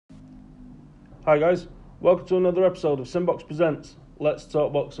Hi guys, welcome to another episode of Simbox Presents Let's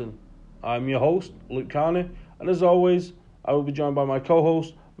Talk Boxing. I'm your host, Luke Carney, and as always, I will be joined by my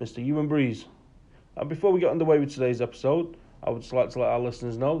co-host, Mr. Ewan Breeze. And before we get underway with today's episode, I would just like to let our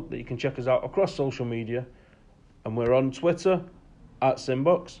listeners know that you can check us out across social media, and we're on Twitter at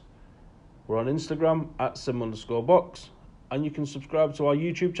Simbox, we're on Instagram at Sim_box, and you can subscribe to our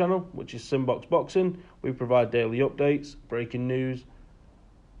YouTube channel, which is Simbox Boxing. We provide daily updates, breaking news,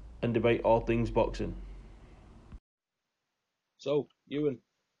 and debate all things boxing. So, Ewan,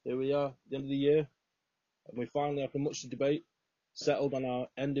 here we are, the end of the year, and we finally, after much debate, settled on our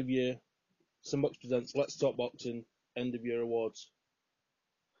end of year Simbox Presents Let's Talk Boxing end of year awards.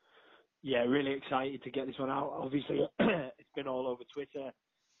 Yeah, really excited to get this one out. Obviously, it's been all over Twitter.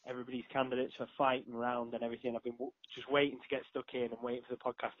 Everybody's candidates for fighting round and everything. I've been just waiting to get stuck in and waiting for the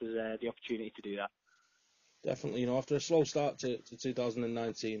podcasters the opportunity to do that. Definitely, after a slow start to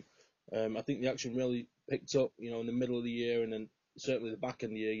 2019, I think the action really picked up, in the middle of the year, and then certainly the back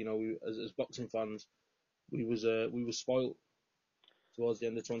end of the year. We, as boxing fans, we were spoilt towards the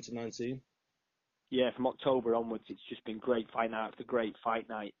end of 2019. Yeah, from October onwards, it's just been great fight night after great fight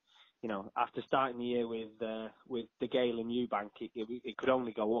night. After starting the year with the Gale and Eubank, it could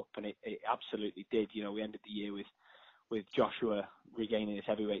only go up, and it absolutely did. We ended the year with Joshua regaining his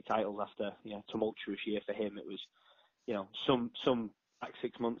heavyweight titles after tumultuous year for him. It was some like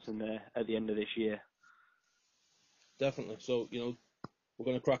 6 months at the end of this year. Definitely. So we're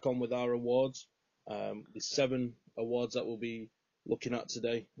going to crack on with our awards. There's 7 awards that we'll be looking at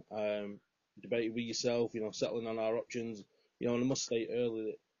today. Debating with yourself, settling on our options. And I must state earlier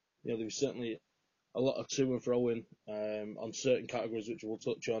that there was certainly a lot of to and fro in on certain categories, which we'll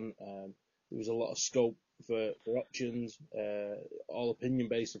touch on. There was a lot of scope for options, all opinion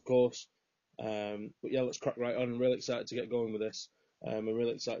based, of course. But yeah, let's crack right on. I'm really excited to get going with this. I'm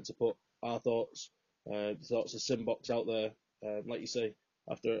really excited to put our thoughts, the thoughts of Simbox out there. Like you say,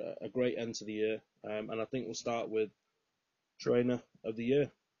 after a great end to the year, and I think we'll start with Trainer of the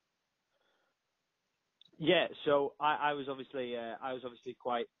Year. Yeah, so I was obviously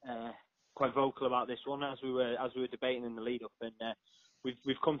quite vocal about this one as we were debating in the lead up, and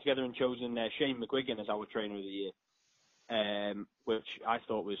we've come together and chosen Shane McGuigan as our Trainer of the Year, which I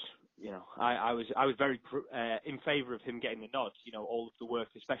thought was I was very in favour of him getting the nod. All of the work,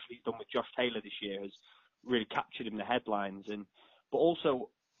 especially done with Josh Taylor this year, has really captured in the headlines, but also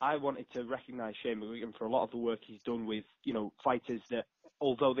I wanted to recognise Shane McGuigan for a lot of the work he's done with fighters that,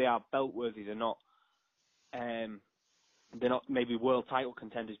 although they are belt worthy, they're not maybe world title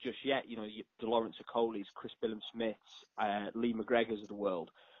contenders just yet. The Lawrence Okolie's, Chris Billam-Smiths, Lee McGregor's of the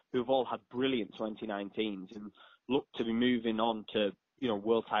world, who have all had brilliant 2019s and look to be moving on to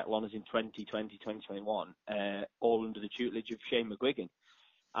world title honours in 2020, 2021, all under the tutelage of Shane McGuigan.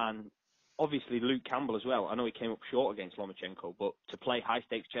 And obviously Luke Campbell as well. I know he came up short against Lomachenko, but to play high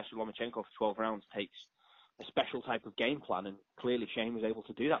stakes chess with Lomachenko for 12 rounds takes a special type of game plan, and clearly Shane was able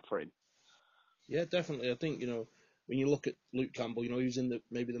to do that for him. Yeah, definitely. I think when you look at Luke Campbell, he was in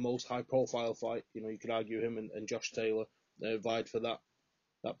maybe the most high profile fight. You could argue him and Josh Taylor vied for that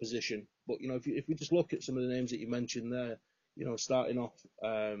position. But if we just look at some of the names that you mentioned there, starting off,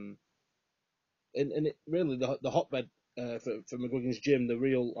 and it really the hotbed for McGuigan's gym, the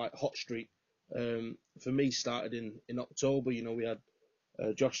real hot streak, for me started in October. We had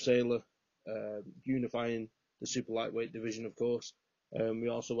Josh Taylor unifying the super lightweight division, of course. We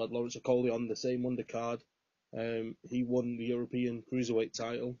also had Lawrence Okolie on the same undercard. He won the European cruiserweight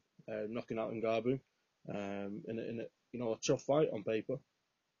title, knocking out Ngannou in a tough fight on paper.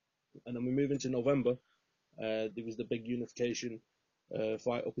 And then we move into November. There was the big unification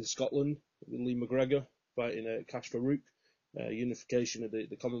fight up in Scotland with Lee McGregor fighting Kash Farouk. Unification of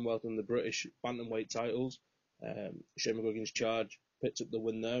the Commonwealth and the British bantamweight titles. Shane McGuigan's charge picked up the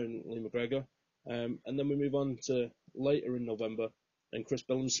win there in Lee McGregor. And then we move on to later in November and Chris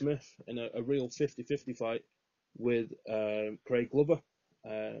Billam-Smith in a real 50-50 fight with Craig Glover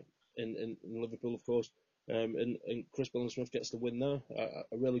in Liverpool, of course. And Chris Billam-Smith gets the win there,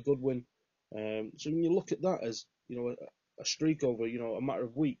 a really good win. So when you look at that as a streak over a matter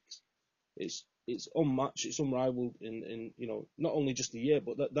of weeks, it's unmatched, it's unrivaled in not only just a year,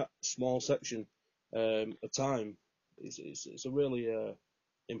 but that small section of time. It's a really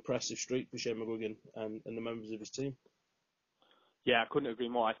impressive streak for Shane McGuigan and the members of his team. Yeah, I couldn't agree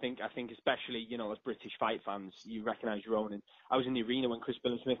more. I think especially, as British fight fans, you recognise your own. And I was in the arena when Chris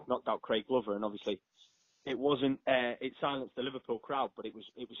Billam-Smith knocked out Craig Glover, and obviously it wasn't, it silenced the Liverpool crowd, but it was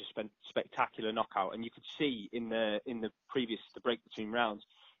a spectacular knockout. And you could see in the break between rounds,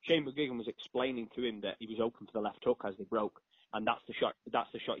 Shane McGuigan was explaining to him that he was open for the left hook as they broke. and that's the shot.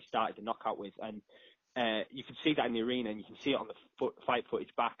 That's the shot he started the knockout with, and you can see that in the arena, and you can see it on the fight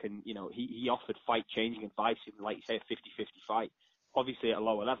footage back. And he offered fight-changing advice in, like you say, a 50-50 fight, obviously at a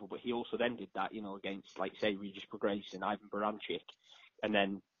lower level. But he also then did that, against, like say, Regis Prograis and Ivan Baranchyk, and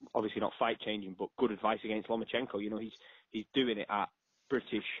then obviously not fight-changing, but good advice against Lomachenko. He's doing it at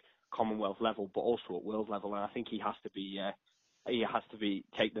British Commonwealth level, but also at world level, and I think he has to be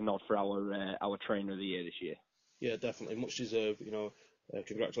take the nod for our trainer of the year this year. Yeah, definitely, much deserved.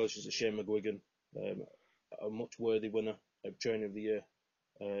 Congratulations to Shane McGuigan, a much worthy winner of trainer of the year.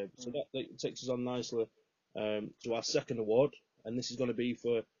 So that takes us on nicely to our second award, and this is going to be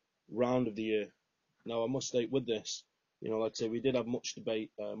for round of the year. Now, I must state with this, like I say, we did have much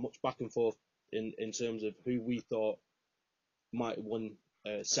debate, much back and forth in terms of who we thought might have won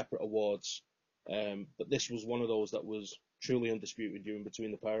separate awards. But this was one of those that was truly undisputed in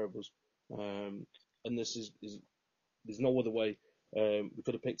between the pair of us. And this is there's no other way. We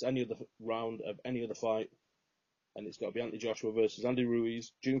could have picked any other round of any other fight, and it's got to be Anthony Joshua versus Andy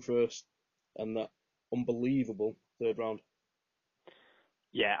Ruiz, June 1st, and that unbelievable third round.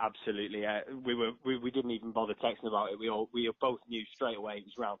 Yeah, absolutely. We didn't even bother texting about it. We both knew straight away it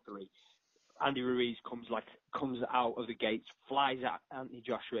was round 3. Andy Ruiz comes out of the gates, flies at Anthony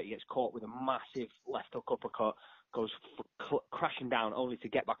Joshua. He gets caught with a massive left hook uppercut, goes crashing down, only to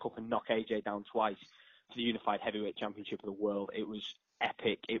get back up and knock AJ down twice for the Unified Heavyweight Championship of the world. It was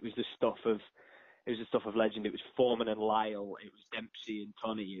epic. It was the stuff of legend. It was Foreman and Lyle. It was Dempsey and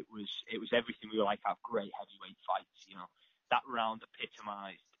Tunney. It was everything we were like out of great heavyweight fights. That round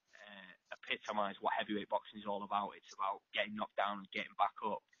epitomised what heavyweight boxing is all about. It's about getting knocked down and getting back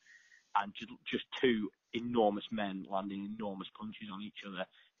up. And just two enormous men landing enormous punches on each other.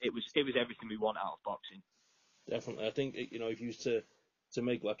 It was everything we want out of boxing. Definitely, I think if you used to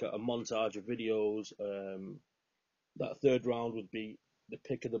make like a montage of videos, that third round would be the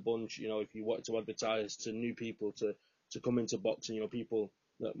pick of the bunch. If you wanted to advertise to new people to come into boxing, people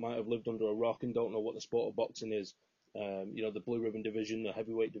that might have lived under a rock and don't know what the sport of boxing is. The blue ribbon division, the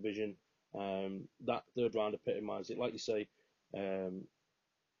heavyweight division, that third round epitomised it. Like you say.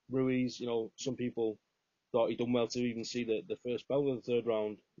 Ruiz, some people thought he'd done well to even see the first bell of the third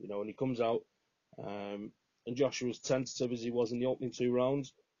round, and he comes out, and Joshua was tentative as he was in the opening 2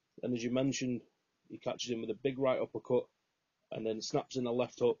 rounds, and as you mentioned, he catches him with a big right uppercut, and then snaps in a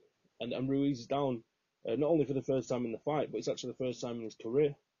left hook, and Ruiz is down, not only for the first time in the fight, but it's actually the first time in his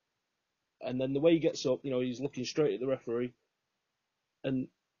career. And then the way he gets up, he's looking straight at the referee, and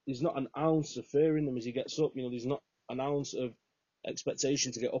there's not an ounce of fear in him as he gets up, there's not an ounce of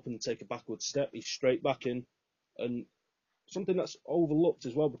expectation to get up and take a backward step. He's straight back in, and something that's overlooked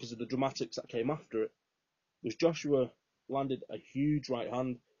as well because of the dramatics that came after it was Joshua landed a huge right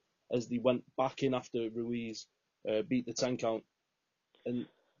hand as they went back in after Ruiz beat the 10 count, and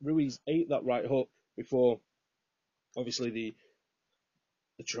Ruiz ate that right hook before obviously the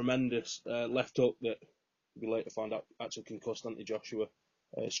tremendous left hook that we later found out actually concussed Anthony Joshua,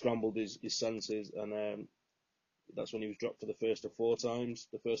 scrambled his senses, and that's when he was dropped for the first of 4 times,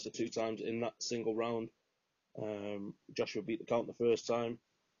 the first of 2 times in that single round. Joshua beat the count the first time,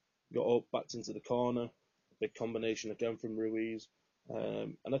 got up, backed into the corner, a big combination again from Ruiz.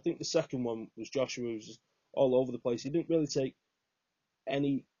 And I think the second one was Joshua was all over the place. He didn't really take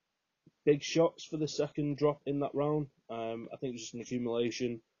any big shots for the second drop in that round. I think it was just an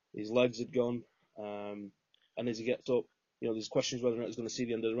accumulation. His legs had gone. And as he gets up, there's questions whether or not he's going to see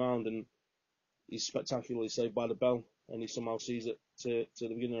the end of the round, and he's spectacularly saved by the bell, and he somehow sees it to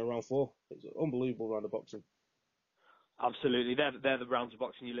the beginning of round 4. It's an unbelievable round of boxing. Absolutely, they're the rounds of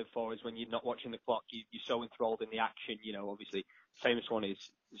boxing you live for. Is when you're not watching the clock, you're so enthralled in the action. Obviously, famous one is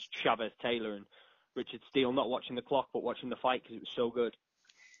Chavez Taylor and Richard Steele, not watching the clock but watching the fight because it was so good.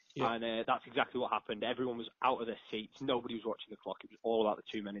 Yeah. And that's exactly what happened. Everyone was out of their seats. Nobody was watching the clock. It was all about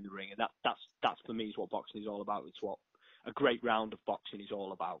the 2 men in the ring, and that's for me is what boxing is all about. It's what a great round of boxing is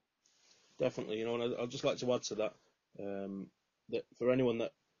all about. Definitely, and I'd just like to add to that, that for anyone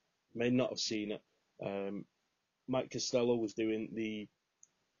that may not have seen it, Mike Costello was doing the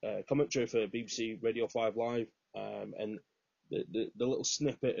commentary for BBC Radio 5 Live, and the little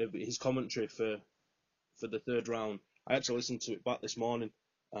snippet of his commentary for the third round, I actually listened to it back this morning,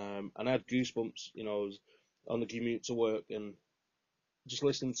 and I had goosebumps, I was on the commute to work, and just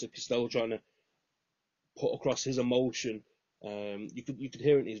listening to Costello trying to put across his emotion. You could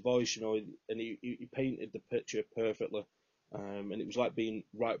hear it in his voice, and he painted the picture perfectly, and it was like being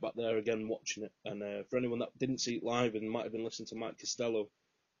right back there again watching it. And for anyone that didn't see it live and might have been listening to Mike Costello,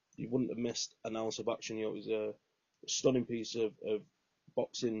 you wouldn't have missed an ounce of action. It was a stunning piece of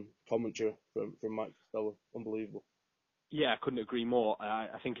boxing commentary from Mike Costello, unbelievable. Yeah, I couldn't agree more.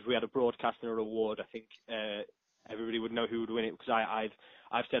 I think if we had a broadcaster award, I think everybody would know who would win it, because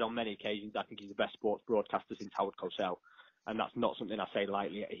I've said on many occasions I think he's the best sports broadcaster since Howard Cosell, and that's not something I say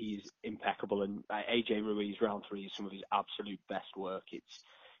lightly. He's impeccable, and AJ Ruiz round 3 is some of his absolute best work. It's,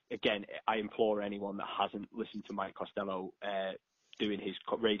 again, I implore anyone that hasn't listened to Mike Costello doing his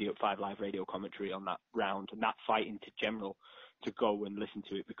 5 Live radio commentary on that round and that fight into general to go and listen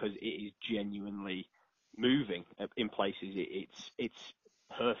to it, because it is genuinely moving in places. It's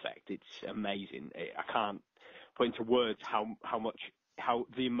perfect. It's amazing. I can't put into words how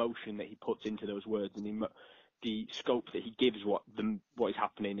the emotion that he puts into those words, and the scope that he gives what is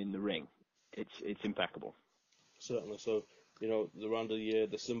happening in the ring. It's impeccable. Certainly. So, the round of the year,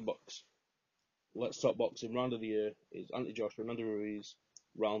 the Simbox Let's Talk Boxing round of the year is Anthony Joshua and Andy Ruiz,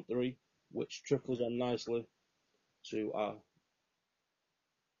 round 3, which trickles on nicely to our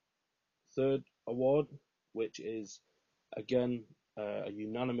third award, which is, again, a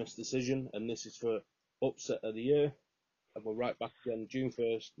unanimous decision, and this is for Upset of the Year. And we're right back again, June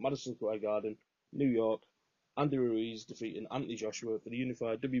 1st, Madison Square Garden, New York. Andy Ruiz defeating Anthony Joshua for the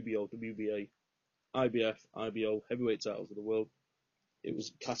unified WBO, WBA, IBF, IBO heavyweight titles of the world. It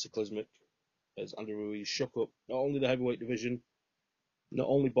was cataclysmic, as Andy Ruiz shook up not only the heavyweight division, not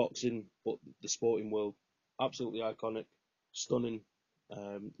only boxing, but the sporting world. Absolutely iconic, stunning.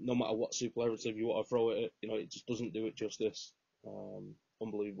 No matter what superlative you want to throw at it, it just doesn't do it justice.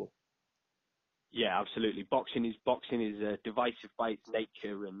 Unbelievable. Yeah, absolutely. Boxing is divisive by its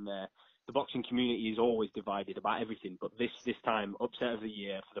nature, and the boxing community is always divided about everything. But this time, Upset of the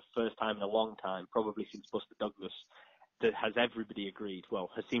Year, for the first time in a long time, probably since Buster Douglas, that has everybody agreed. Well,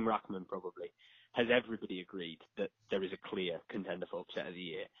 Hasim Rahman probably has everybody agreed that there is a clear contender for Upset of the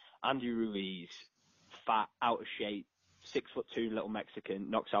Year. Andy Ruiz, fat, out of shape, 6'2" little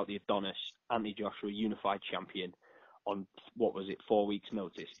Mexican, knocks out the Adonis. Anthony Joshua, unified champion, on 4 weeks'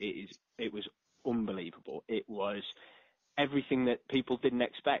 notice. It was unbelievable. It was everything that people didn't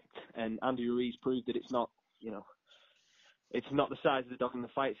expect, and Andy Ruiz proved that it's not the size of the dog in the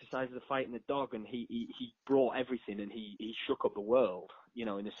fight, it's the size of the fight in the dog, and he brought everything, and he shook up the world, in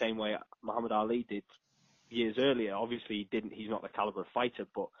the same way Muhammad Ali did years earlier. Obviously he's not the caliber of fighter,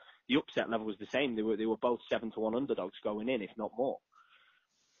 but the upset level was the same. They were both 7-1 underdogs going in, if not more.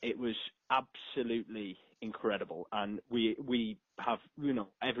 It was absolutely incredible, and we have,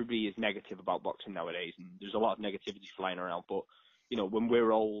 everybody is negative about boxing nowadays, and there's a lot of negativity flying around, but, when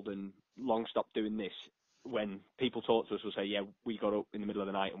we're old and long stopped doing this, when people talk to us, we'll say, yeah, we got up in the middle of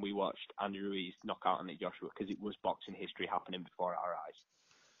the night and we watched Andy Ruiz knock out Anthony Joshua, because it was boxing history happening before our eyes.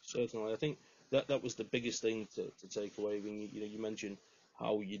 Certainly. I think that was the biggest thing to take away when you mentioned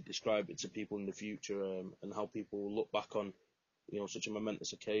how you describe it to people in the future, and how people will look back on such a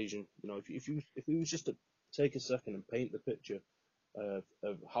momentous occasion. If we was just to take a second and paint the picture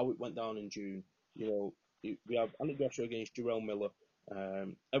of how it went down in June, we have Anthony Joshua against Jarrell Miller.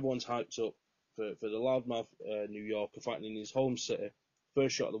 Everyone's hyped up for the loudmouth New Yorker fighting in his home city.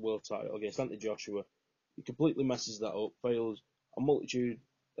 First shot of the world title against Anthony Joshua. He completely messes that up, fails a multitude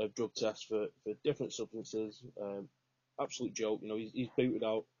of drug tests for different substances. Absolute joke. He's booted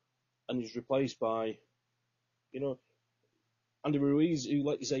out, and he's replaced by, Andy Ruiz, who,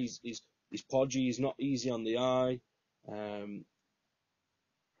 like you say, he's podgy, he's not easy on the eye,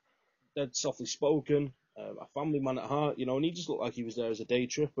 dead softly spoken, a family man at heart, and he just looked like he was there as a day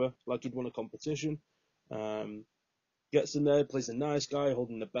tripper, like he'd won a competition. Gets in there, plays a nice guy,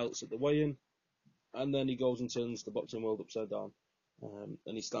 holding the belts at the weigh-in, and then he goes and turns the boxing world upside down,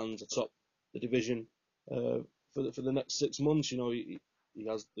 and he stands atop the division for the next 6 months. He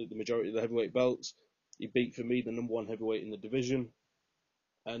has the majority of the heavyweight belts. He beat, for me, the number 1 heavyweight in the division.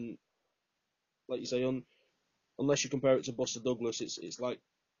 And like you say, unless you compare it to Buster Douglas, it's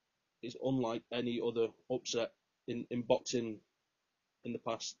unlike any other upset in boxing in the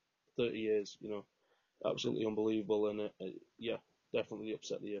past 30 years. Absolutely unbelievable, and yeah, definitely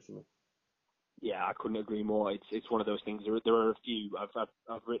upset of the year for me. Yeah, I couldn't agree more. It's one of those things. There are a few.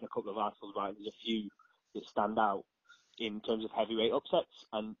 I've written a couple of articles about it. There's a few that stand out in terms of heavyweight upsets,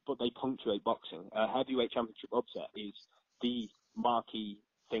 but they punctuate boxing. A heavyweight championship upset is the marquee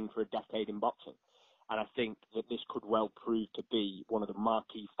thing for a decade in boxing, and I think that this could well prove to be one of the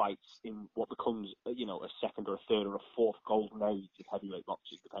marquee fights in what becomes, a second or a third or a fourth golden age of heavyweight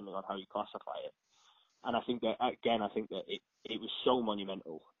boxing, depending on how you classify it. And I think that it was so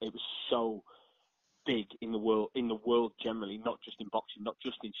monumental. It was so big in the world generally, not just in boxing, not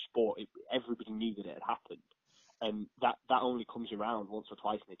just in sport. Everybody knew that it had happened. And that only comes around once or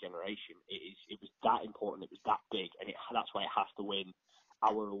twice in a generation. It was that important. It was that big, and that's why it has to win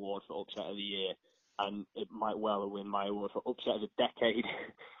our award for Upset of the Year. and it might well win my award for upset of the decade,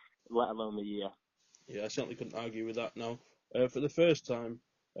 let alone the year. Yeah, I certainly couldn't argue with that. Now, for the first time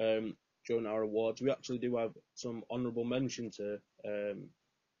during our awards, we actually do have some honourable mentions here.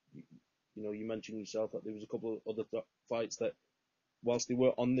 You mentioned yourself that there was a couple of other fights that, whilst they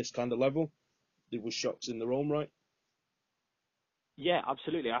were on this kind of level, there was shocks in their own right. Yeah,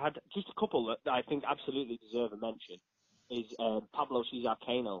 absolutely. I had just a couple that I think absolutely deserve a mention. Is Pablo Cesar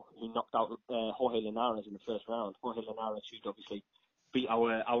Cano, who knocked out Jorge Linares in the first round. Jorge Linares, who'd obviously beat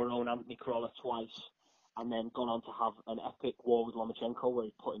our own Anthony Corolla twice, and then gone on to have an epic war with Lomachenko where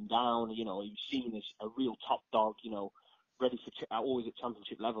he put him down. He was seen as a real top dog, ready for always at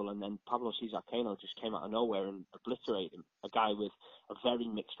championship level. And then Pablo Cesar Cano just came out of nowhere and obliterated him. A guy with a very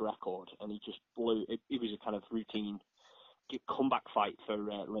mixed record, and he just blew. It was a kind of routine comeback fight for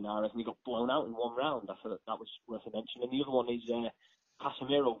Linares, and he got blown out in one round. I thought that was worth a mention. And the other one is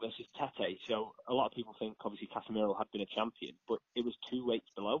Casemiro versus Tete. So a lot of people think obviously Casemiro had been a champion, but it was 2 weights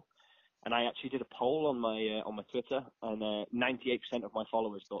below. And I actually did a poll on my Twitter, and 98% of my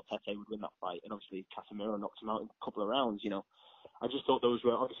followers thought Tete would win that fight. And obviously Casemiro knocked him out in a couple of rounds. I just thought those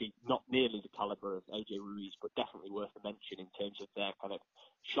were obviously not nearly the caliber of AJ Ruiz, but definitely worth a mention in terms of their kind of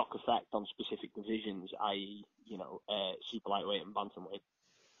shock effect on specific divisions, i.e., super lightweight and bantamweight.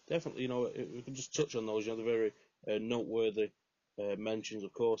 Definitely, we can just touch on those. The very noteworthy mentions,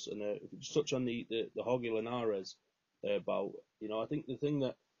 of course, and if we just touch on the Jorge Linares bout. I think the thing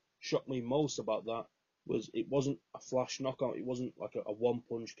that shocked me most about that was it wasn't a flash knockout. It wasn't like a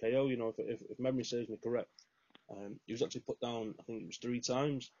one-punch KO. If memory serves me correct, he was actually put down, I think it was 3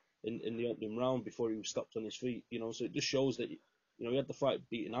 times in the opening round before he was stopped on his feet. So it just shows that he had the fight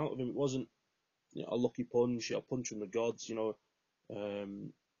beaten out of him. It wasn't a lucky punch, a punch from the gods. It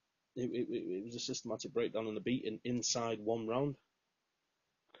was a systematic breakdown and a beating inside one round.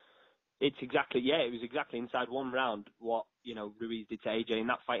 It was exactly inside one round what, Ruiz did to AJ in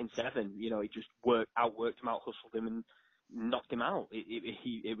that fight in 7. He just outworked him, out-hustled him and knocked him out.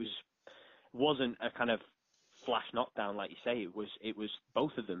 It wasn't a kind of flash knockdown, like you say. It was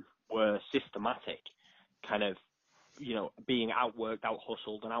both of them were systematic, kind of, being outworked,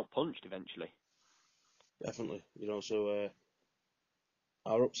 out-hustled and out-punched eventually. Definitely. So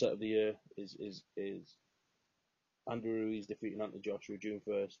our upset of the year is Andy Ruiz defeating Anthony Joshua June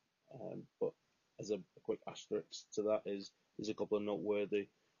 1st. But as a quick asterisk to that is a couple of noteworthy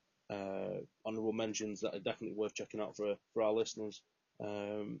honourable mentions that are definitely worth checking out for our listeners.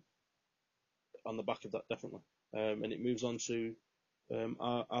 On the back of that, definitely. And it moves on to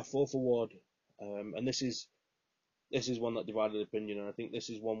our 4th award, and this is one that divided opinion, and I think this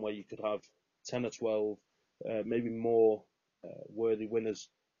is one where you could have 10 or 12, maybe more worthy winners,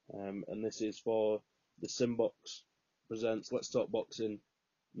 and this is for the Simbox presents Let's Talk Boxing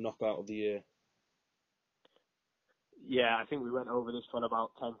Knockout of the Year. Yeah, I think we went over this one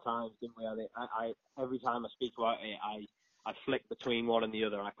about 10 times, didn't we? I every time I speak about it, I flick between one and the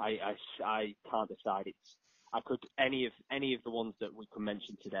other. I can't decide. Any of the ones that we can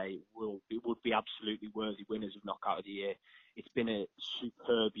mention today would be absolutely worthy winners of Knockout of the Year. It's been a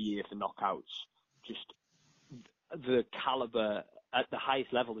superb year for knockouts. Just the caliber at the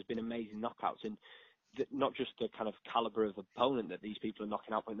highest level has been amazing knockouts, and not just the kind of caliber of opponent that these people are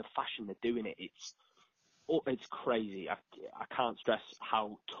knocking out, but in the fashion they're doing it. It's crazy. I can't stress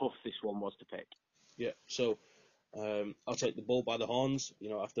how tough this one was to pick. Yeah, so I'll take the bull by the horns.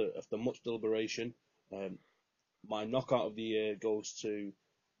 After much deliberation, my knockout of the year goes to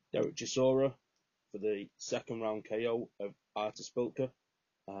Derek Chisora for the 2nd round KO of Artur Szpilka.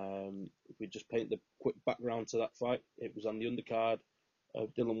 If we just paint the quick background to that fight, it was on the undercard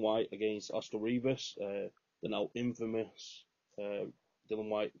of Dillian Whyte against Oscar Rivas, the now infamous Dillian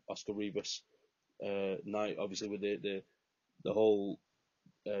Whyte Oscar Rivas night, obviously with the whole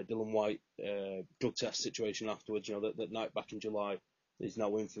Dillian Whyte drug test situation afterwards. That night back in July is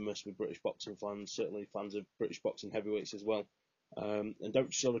now infamous with British boxing fans, certainly fans of British boxing heavyweights as well. And Derek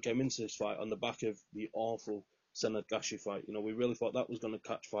Chisora came into this fight on the back of the awful Senad Gashi fight. We really thought that was going to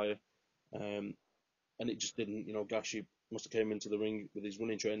catch fire, and it just didn't. Gashi must have came into the ring with his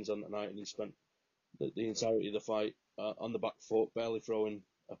running trainers on that night, and he spent the entirety of the fight on the back foot, barely throwing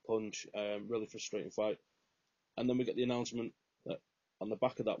a punch. Really frustrating fight. And then we get the announcement that on the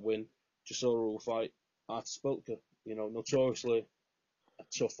back of that win, Chisora will fight Artur Szpilka. Notoriously a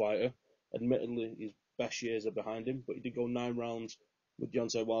tough fighter. Admittedly, his best years are behind him, but he did go 9 rounds with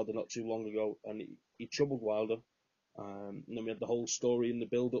Deontay Wilder not too long ago, and he troubled Wilder. And then we had the whole story in the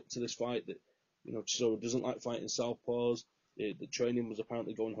build-up to this fight that, Chisora doesn't like fighting southpaws. The training was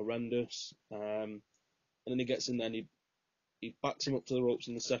apparently going horrendous. And then he gets in there and he backs him up to the ropes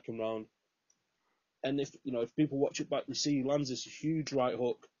in the 2nd round. And if people watch it back, they see he lands this huge right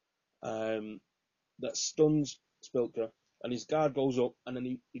hook that stuns Spilker, and his guard goes up, and then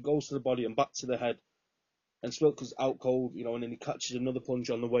he goes to the body and back to the head, and Spilker's out cold, and then he catches another punch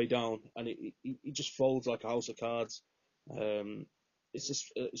on the way down, and he just folds like a house of cards.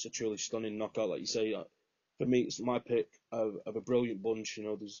 It's a truly stunning knockout, like you say. For me, it's my pick of a brilliant bunch.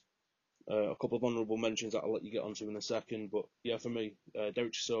 There's a couple of honourable mentions that I'll let you get onto in a second, but yeah, for me,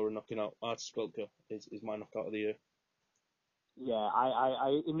 Derek Chisora knocking out Artur Spilker is my knockout of the year. Yeah,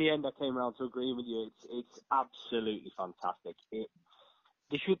 I in the end I came around to agreeing with you. It's absolutely fantastic.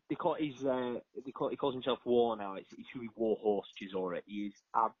 He calls himself War now. It's really War Horse Chisora. He is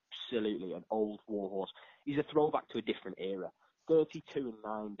absolutely an old War Horse. He's a throwback to a different era.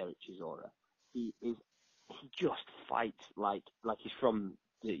 32-9, Derek Chisora. He just fights like he's from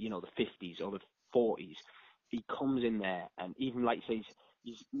the 50s or the 40s. He comes in there, and even like you say,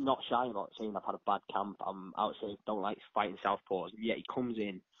 he's not shy about saying I've had a bad camp. I'm out saying don't like fighting southpaws. Yet he comes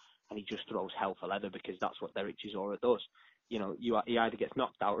in and he just throws hell for leather, because that's what Derek Chisora does. He either gets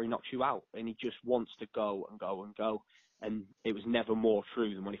knocked out or he knocks you out, and he just wants to go and go and go. And it was never more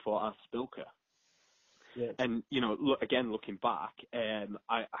true than when he fought Artur Spilker. Yeah. And looking back, I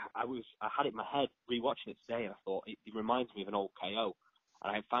had it in my head rewatching it today, and I thought it reminds me of an old KO,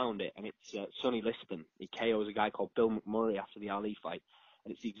 and I found it, and it's Sonny Liston. He KOs a guy called Bill McMurray after the Ali fight,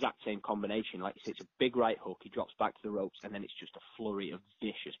 and it's the exact same combination. Like you say, it's a big right hook, he drops back to the ropes, and then it's just a flurry of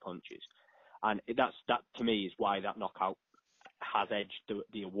vicious punches. And that to me is why that knockout has edged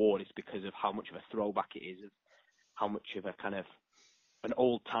the award, is because of how much of a throwback it is, of how much of a kind of an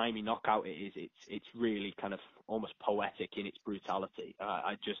old-timey knockout it is. It's really kind of almost poetic in its brutality.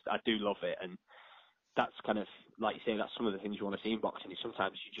 I do love it, and that's kind of, like you say, that's some of the things you want to see in boxing. Is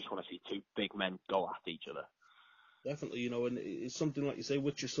sometimes you just want to see two big men go at each other. Definitely, and it's something like you say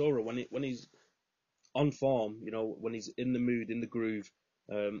with Chisora, when he's on form, when he's in the mood, in the groove,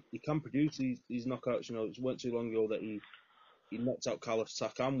 he can produce these knockouts. It weren't too long ago that he knocked out Carlos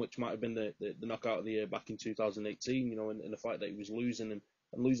Takam, which might have been the knockout of the year back in 2018, in a fight that he was losing and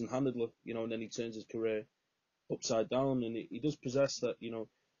losing handedly, and then he turns his career upside down, and he does possess that,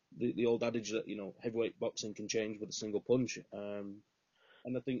 the old adage that, heavyweight boxing can change with a single punch.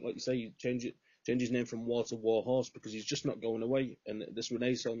 And I think, like you say, you change his name from War to War Horse, because he's just not going away. And this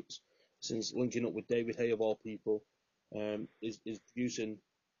renaissance, since linking up with David Haye of all people, is producing,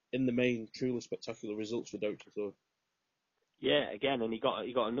 in the main, truly spectacular results for Derek Chisora. Yeah, again, and he got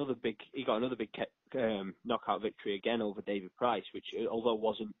another big knockout victory again over David Price, which, although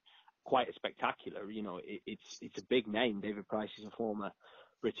wasn't quite as spectacular, it's a big name. David Price is a former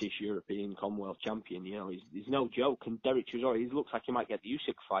British, European, Commonwealth champion. He's no joke. And Derek Chisora, he looks like he might get the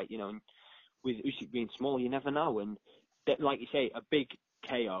Usyk fight. And with Usyk being small, you never know. And like you say, a big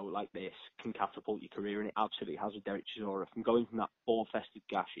KO like this can catapult your career, and it absolutely has with Derek Chisora. From going from that ball-fested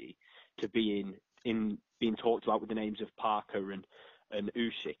Gashi to being talked about with the names of Parker and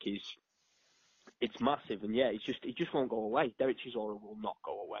Usyk, it's massive. And yeah, he just won't go away. Derek Chisora will not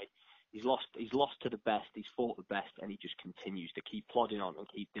go away. He's lost to the best, he's fought the best, and he just continues to keep plodding on and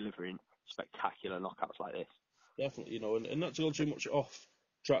keep delivering spectacular knockouts like this. Definitely, and not to go too much off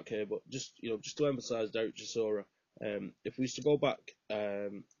track here, but just to emphasise Derek Chisora, if we used to go back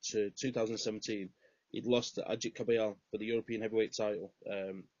to 2017, he'd lost to Ajit Kabayal for the European heavyweight title.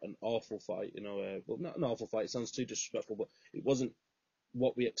 An awful fight, well, not an awful fight, it sounds too disrespectful, but it wasn't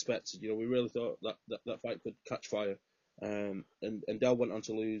what we expected. We really thought that fight could catch fire. And Del went on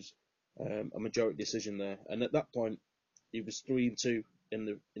to lose a majority decision there. And at that point, he was 3-2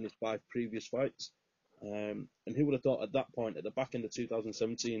 in his 5 previous fights. And who would have thought at that point, at the back end of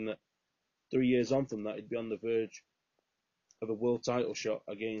 2017, that 3 years on from that, he'd be on the verge of a world title shot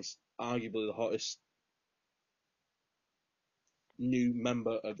against arguably the hottest new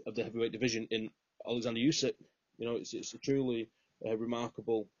member of the heavyweight division in Alexander Usyk. It's a truly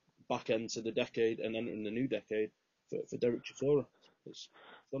remarkable back end to the decade and entering the new decade for Derek Chisora. It's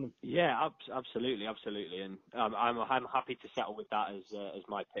stunning. Yeah, absolutely, and I'm happy to settle with that as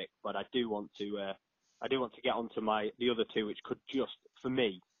my pick. But I do want to get onto the other two, which could just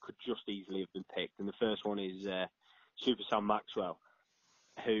easily have been picked. And the first one is Super Sam Maxwell,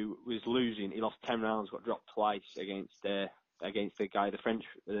 who was losing. He lost 10 rounds, got dropped twice against the guy, the French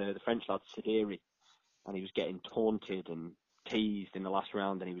lad Sadiri, and he was getting taunted and teased in the last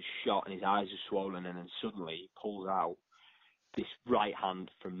round, and he was shot, and his eyes were swollen, and then suddenly he pulls out this right hand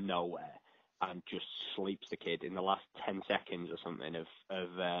from nowhere and just sleeps the kid in the last 10 seconds or something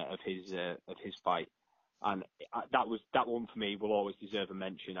of his fight. And that one for me will always deserve a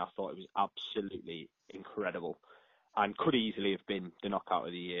mention. I thought it was absolutely incredible and could easily have been the knockout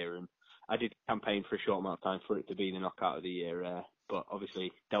of the year. And I did campaign for a short amount of time for it to be the knockout of the year, but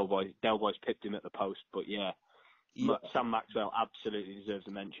obviously Del Boy's pipped him at the post. But yeah, Sam Maxwell absolutely deserves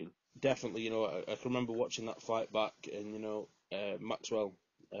a mention. Definitely, I can remember watching that fight back, and Maxwell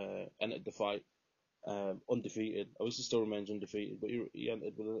entered the fight undefeated. Obviously, still remains undefeated, but he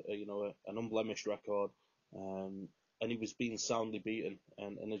entered with an unblemished record, and he was being soundly beaten.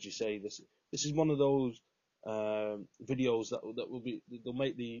 And as you say, this is one of those videos that they'll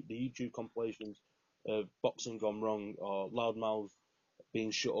make the YouTube compilations of boxing gone wrong, or loudmouth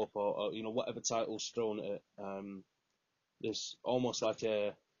being shut up, or whatever title's thrown at it. There's almost like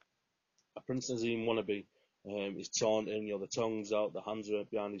a Prince Naseem wannabe. He's taunting, the tongue's out, the hands are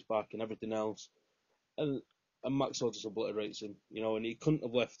behind his back, and everything else. And Maxwell just obliterates him, and he couldn't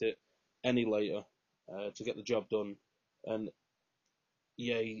have left it any later to get the job done. And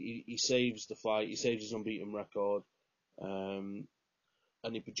yeah, he saves the fight, he saves his unbeaten record, and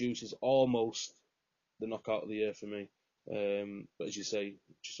he produces almost the knockout of the year for me. But as you say,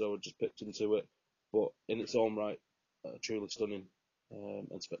 so just picked into it, but in its own right, truly stunning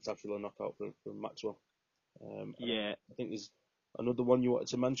and spectacular knockout from Maxwell. Yeah. I think there's another one you wanted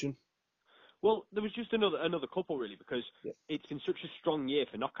to mention. Well, there was just another couple really, because it's been such a strong year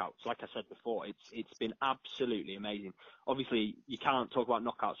for knockouts. Like I said before, it's been absolutely amazing. Obviously, you can't talk about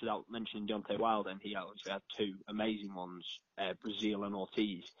knockouts without mentioning Deontay Wilder, and he obviously had two amazing ones, Breazeale and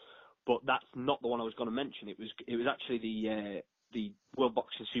Ortiz. But that's not the one I was going to mention. It was actually the World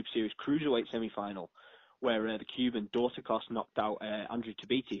Boxing Super Series cruiserweight semi-final, where the Cuban Dorticos knocked out Andrew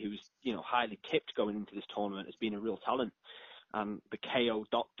Tabiti, who was highly tipped going into this tournament as being a real talent. And the KO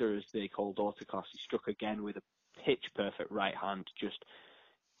doctor, as they call Dorticos, he struck again with a pitch-perfect right hand. Just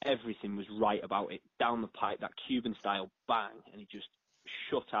everything was right about it. Down the pipe, that Cuban-style bang, and he just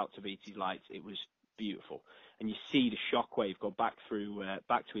shut out Tabiti's lights. It was beautiful. And you see the shockwave go back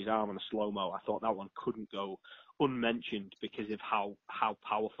to his arm on a slow-mo. I thought that one couldn't go unmentioned because of how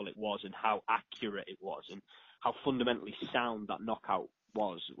powerful it was and how accurate it was and how fundamentally sound that knockout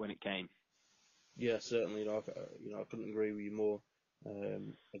was when it came. Yeah, certainly. I couldn't agree with you more.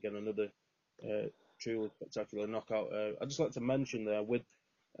 Again, another truly spectacular knockout. I'd just like to mention there with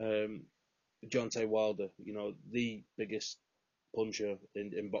Deontay Wilder, the biggest puncher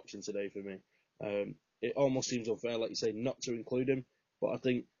in boxing today for me. It almost seems unfair, like you say, not to include him, but I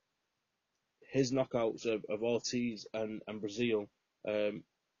think his knockouts of Ortiz and Breazeale, in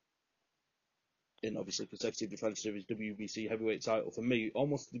obviously consecutive defenses of his WBC heavyweight title, for me,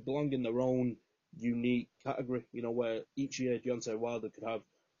 almost belong in their own unique category, where each year Deontay Wilder could have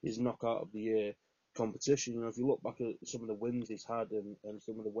his knockout of the year competition. If you look back at some of the wins he's had and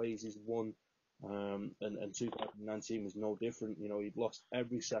some of the ways he's won, and 2019 was no different. He'd lost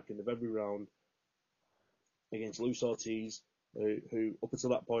every second of every round against Luis Ortiz, who up until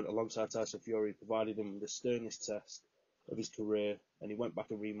that point, alongside Tyson Fury, provided him the sternest test of his career, and he went back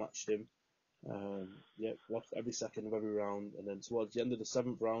and rematched him. Lost every second of every round, and then towards the end of the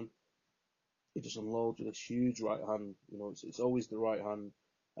 7th round, he just unloads with a huge right hand. It's always the right hand,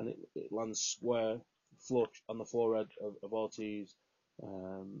 and it lands square, flush on the forehead of Ortiz,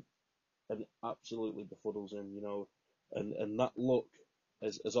 and it absolutely befuddles him. And that look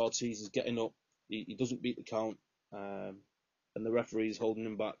as Ortiz is getting up, he doesn't beat the count, and the referee is holding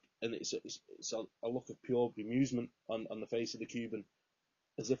him back, and it's a look of pure bemusement on the face of the Cuban,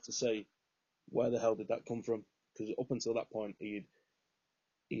 as if to say, where the hell did that come from? Because up until that point, he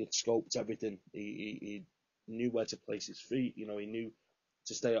had scoped everything. He knew where to place his feet. He knew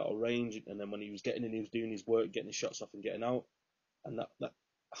to stay out of range. And then when he was getting in, he was doing his work, getting his shots off and getting out. And that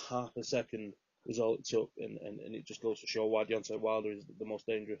half a second was all it took. And it just goes to show why Deontay Wilder is the most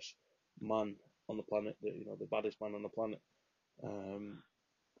dangerous man on the planet. The baddest man on the planet. And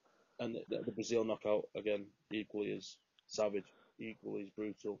the Breazeale knockout, again, equally as savage, equally as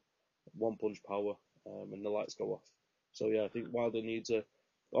brutal. One punch power, and the lights go off. So yeah, I think Wilder needs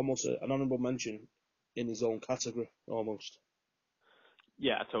almost an honourable mention in his own category, almost.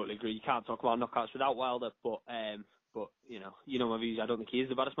 Yeah, I totally agree. You can't talk about knockouts without Wilder, but my views. I don't think he is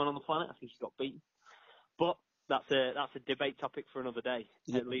the baddest man on the planet. I think he got beaten. But that's a debate topic for another day,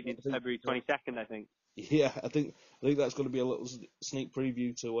 leading into February 22nd, I think. Yeah, I think that's going to be a little sneak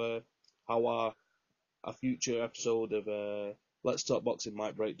preview to how our future episode of Let's Talk Boxing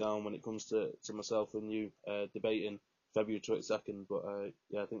might break down when it comes to myself and you debating February 22nd. But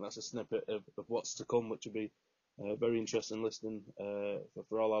I think that's a snippet of what's to come, which will be very interesting listening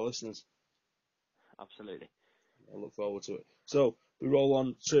for all our listeners. Absolutely. I look forward to it. So we roll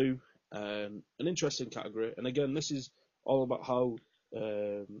on to an interesting category, and again, this is all about how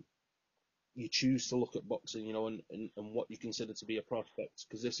you choose to look at boxing, and what you consider to be a prospect,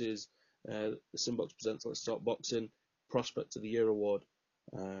 because this is The Simbox presents Let's Talk Boxing Prospect of the Year award.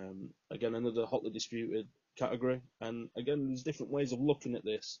 Again, another hotly disputed category, and again, there's different ways of looking at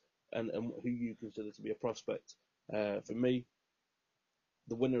this and who you consider to be a prospect. For me,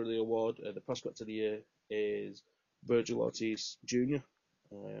 the winner of the award, the Prospect of the Year, is Vergil Ortiz Jr.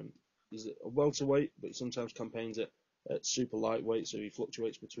 He's a welterweight, but he sometimes campaigns at super lightweight, so he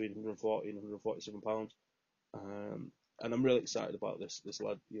fluctuates between 140 and 147 pounds. And I'm really excited about this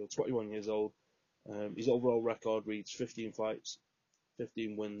lad. 21 years old. His overall record reads 15 fights,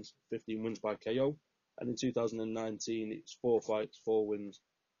 15 wins by KO. And in 2019, it's 4 fights, 4 wins,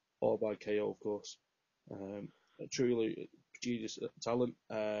 all by KO, of course. A truly prodigious talent.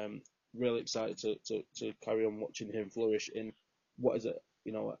 Really excited to carry on watching him flourish in what is a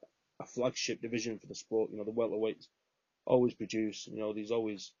flagship division for the sport. The welterweights always produce. There's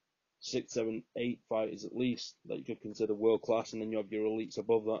always 6, 7, 8 fighters at least that you could consider world class, and then you have your elites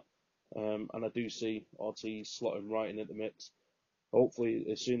above that. And I do see Ortiz slotting right in at the mix. Hopefully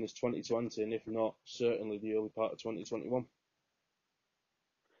as soon as 2020, and if not, certainly the early part of 2021.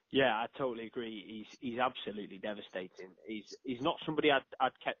 Yeah, I totally agree. He's absolutely devastating. He's not somebody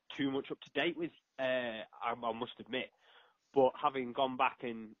I'd kept too much up to date with. I must admit, but having gone back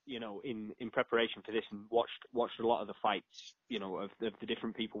and in preparation for this and watched a lot of the fights, of the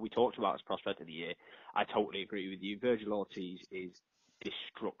different people we talked about as Prospect of the Year, I totally agree with you. Vergil Ortiz is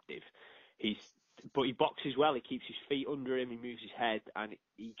destructive. But he boxes well. He keeps his feet under him. He moves his head, and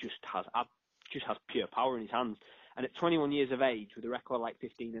he just has pure power in his hands. And at 21 years of age, with a record like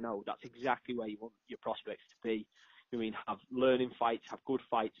 15-0, that's exactly where you want your prospects to be. Have learning fights, have good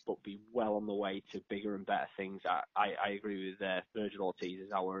fights, but be well on the way to bigger and better things. I agree with Vergil Ortiz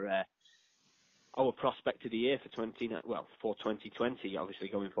as our prospect of the year for 2020, obviously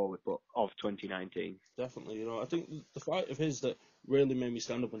going forward, but of 2019. Definitely, I think the fight of his that really made me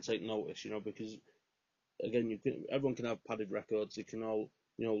stand up and take notice, because again, everyone can have padded records. They can all,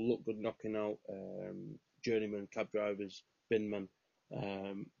 look good knocking out journeymen, cab drivers, binmen.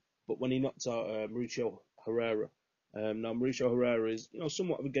 But when he knocked out Mauricio Herrera, now Mauricio Herrera is,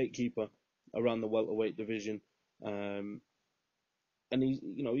 somewhat of a gatekeeper around the welterweight division. And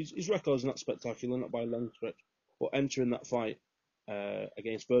his record's not spectacular, not by a long stretch. But entering that fight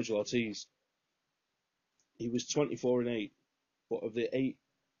against Vergil Ortiz, he was 24-8. But of the 8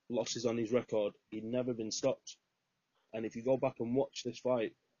 losses on his record, he'd never been stopped. And if you go back and watch this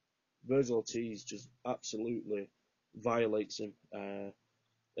fight, Vergil Ortiz just absolutely violates him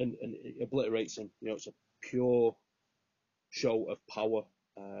and obliterates him. It's a pure show of power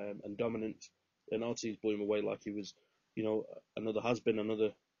and dominance. And Ortiz blew him away like he was, another has-been,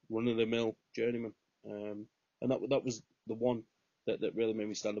 another run-of-the-mill journeyman. And that was the one that really made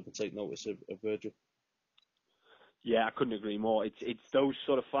me stand up and take notice of Vergil. Yeah, I couldn't agree more. It's those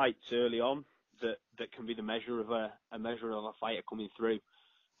sort of fights early on that can be the measure of a fighter coming through.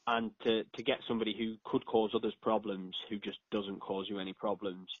 And to get somebody who could cause others problems, who just doesn't cause you any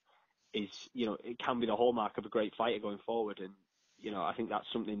problems, is, it can be the hallmark of a great fighter going forward. And, I think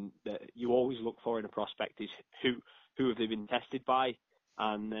that's something that you always look for in a prospect is who have they been tested by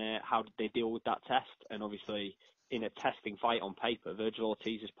and how did they deal with that test. And obviously, in a testing fight on paper, Vergil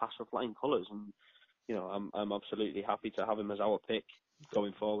Ortiz has passed with flying colours. And, I'm absolutely happy to have him as our pick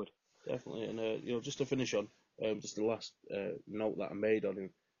going forward. Definitely. And, just to finish on, just the last note that I made on him,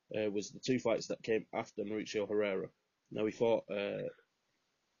 was the 2 fights that came after Mauricio Herrera. Now, he fought a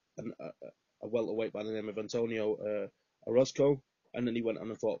welterweight by the name of Antonio Orozco, and then he went on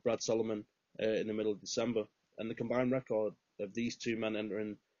and fought Brad Solomon in the middle of December. And the combined record of these 2 men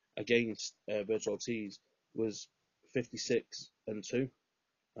entering against Vergil Ortiz was 56-2.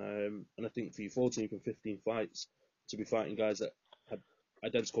 And I think for your 14 from 15 fights, to be fighting guys that had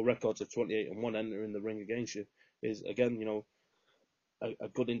identical records of 28-1 entering the ring against you is, again, a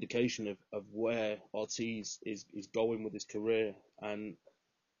good indication of where Ortiz is going with his career and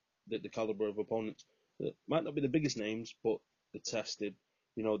the caliber of opponents that might not be the biggest names, but they're tested.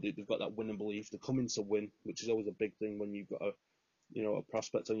 They've got that winning belief. They're coming to win, which is always a big thing when you've got a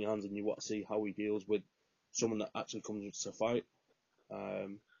prospect on your hands and you want to see how he deals with someone that actually comes to fight.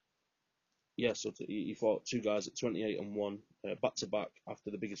 So he fought 2 guys at 28-1 back to back after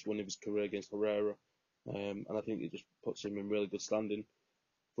the biggest win of his career against Herrera. And I think it just puts him in really good standing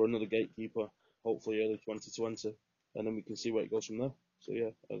for another gatekeeper, hopefully early 2020, and then we can see where it goes from there. So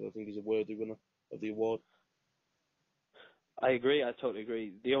yeah, I think he's a worthy winner of the award. I agree. I totally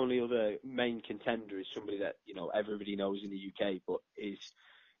agree. The only other main contender is somebody that everybody knows in the UK, but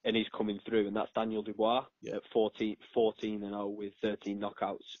is coming through, and that's Daniel Dubois at 14-0 with 13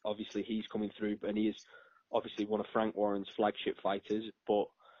 knockouts. Obviously, he's coming through, and he is obviously one of Frank Warren's flagship fighters. But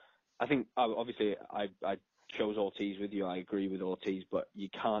I think obviously I chose Ortiz with you. I agree with Ortiz, but you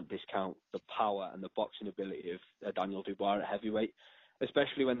can't discount the power and the boxing ability of Daniel Dubois at heavyweight,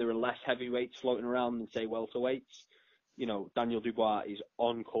 especially when there are less heavyweights floating around than say welterweights. You know, Daniel Dubois is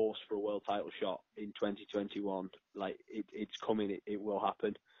on course for a world title shot in 2021. Like it's coming, it will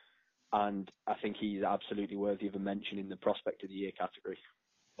happen, and I think he's absolutely worthy of a mention in the prospect of the year category.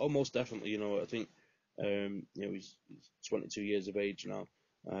 Oh, most definitely. You know, I think he's 22 years of age now.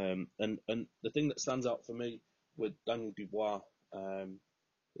 And the thing that stands out for me with Daniel Dubois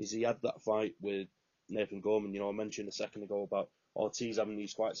is he had that fight with Nathan Gorman. You know, I mentioned a second ago about Ortiz having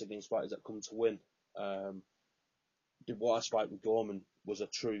these fights against fighters that come to win. Dubois' fight with Gorman was a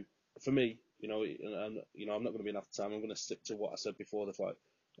true, for me, you know, and I'm not going to be enough time. I'm going to stick to what I said before the fight.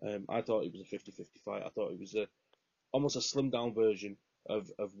 I thought it was a 50-50 fight. I thought it was almost a slimmed down version of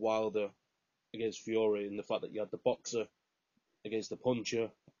Wilder against Fury, in the fact that you had the boxer against the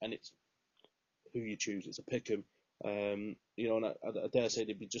puncher, and it's who you choose. It's a pick 'em. You know, and I dare say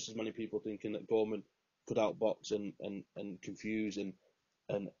there'd be just as many people thinking that Gorman could outbox and confuse and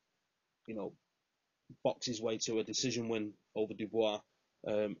you know box his way to a decision win over Dubois.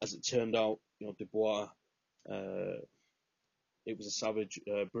 As it turned out, you know, Dubois, it was a savage,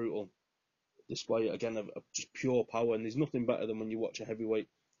 brutal display again of just pure power, and there's nothing better than when you watch a heavyweight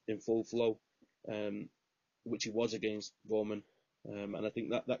in full flow, which he was against Gorman. And I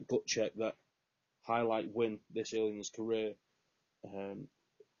think that gut check, that highlight win this early in his career,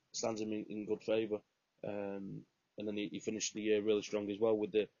 stands him in good favour. And then he finished the year really strong as well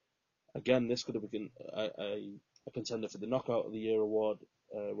with again, this could have been a contender for the Knockout of the Year award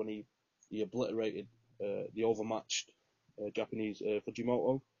when he obliterated the overmatched Japanese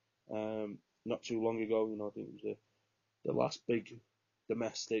Fujimoto not too long ago. You know, I think it was the last big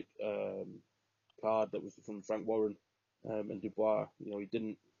domestic card that was from Frank Warren, and Dubois. You know, he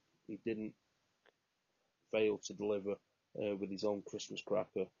didn't fail to deliver with his own Christmas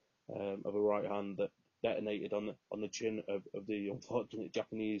cracker of a right hand that detonated on the chin of the unfortunate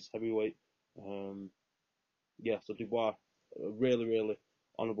Japanese heavyweight. So Dubois, a really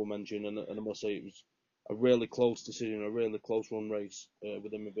honourable mention, and I must say it was a really close decision, a really close run race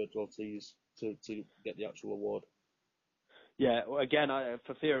with him and Virgil Ortiz to get the actual award. Yeah, again,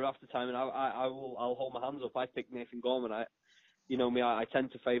 for fear of after time, and I'll hold my hands up. I picked Nathan Gorman. I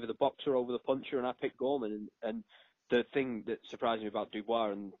tend to favour the boxer over the puncher, and I picked Gorman. And the thing that surprised me about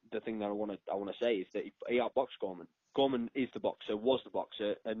Dubois, and the thing that I want to say, is that he outboxed Gorman. Gorman is the boxer, was the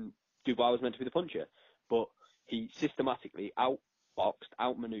boxer, and Dubois was meant to be the puncher, but he systematically outboxed,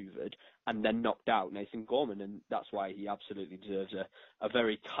 outmaneuvered, and then knocked out Nathan Gorman, and that's why he absolutely deserves a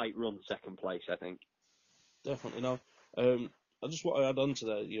very tight run second place, I think. Definitely. Now, I just want to add on to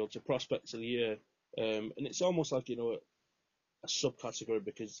that, you know, to prospects of the year, and it's almost like, you know, a subcategory,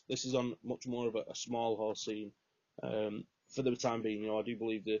 because this is on much more of a small horse scene. For the time being, you know, I do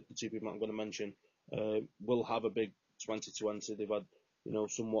believe the two people I'm going to mention will have a big 2020. They've had, you know,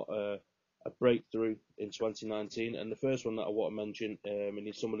 somewhat a breakthrough in 2019, and the first one that I want to mention, and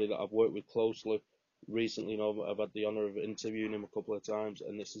he's somebody that I've worked with closely recently. You know, I've had the honour of interviewing him a couple of times,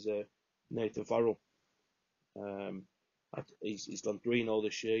 and this is Nathan Farrell. He's gone 3-0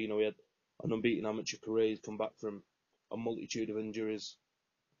 this year. You know, he had an unbeaten amateur career. He's come back from a multitude of injuries.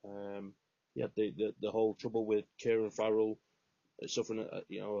 He had the whole trouble with Kieran Farrell suffering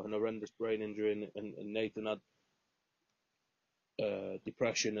an horrendous brain injury, and Nathan had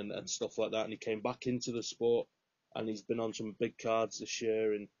depression and stuff like that, and he came back into the sport, and he's been on some big cards this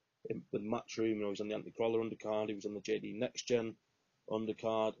year with Matchroom. You know, he was on the Anthony Crawler undercard, he was on the JD Next Gen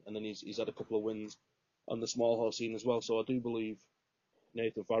undercard, and then he's had a couple of wins on the small horse scene as well. So I do believe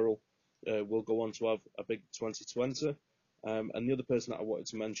Nathan Farrell will go on to have a big 2020. And the other person that I wanted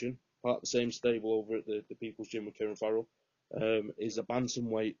to mention, part of the same stable over at the People's Gym with Kieran Farrell, is a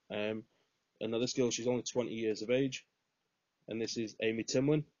bantamweight. And now this girl, she's only 20 years of age, and this is Amy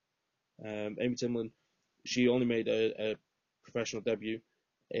Timlin. Amy Timlin, she only made a professional debut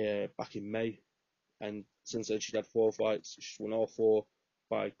back in May, and since then she's had 4 fights. She's won all 4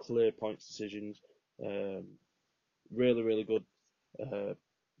 by clear points decisions. Really good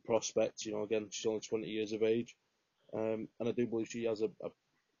prospect. You know, again, she's only 20 years of age, and I do believe she has a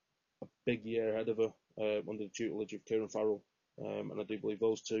big year ahead of her under the tutelage of Kieran Farrell, and I do believe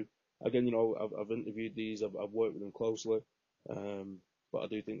those two. Again, you know, I've interviewed these, I've worked with them closely, but I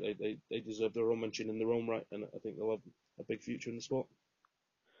do think they deserve their own mention in their own right, and I think they'll have a big future in the sport.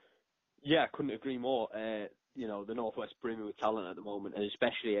 Yeah, I couldn't agree more. You know, the Northwest brimming with talent at the moment, and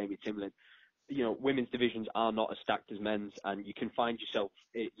especially Amy Timlin. You know, women's divisions are not as stacked as men's, and you can find yourself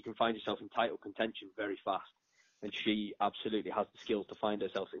in title contention very fast. and she absolutely has the skills to find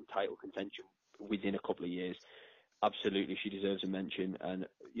herself in title contention within a couple of years. Absolutely, she deserves a mention, and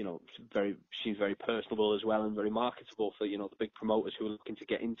seems very personable as well, and very marketable for the big promoters who are looking to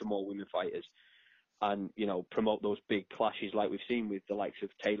get into more women fighters, and promote those big clashes like we've seen with the likes of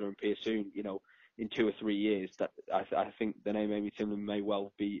Taylor and Pearsoon. In 2 or 3 years, that I think the name Amy Timlin may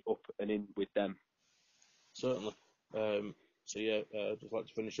well be up and in with them. Certainly. So yeah, I'd just like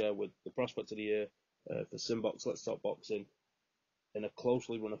to finish there with the prospect of the year for Simbox. Let's Talk Boxing. In a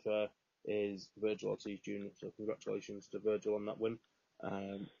closely run affair is Virgil Ortiz Jr. So congratulations to Virgil on that win.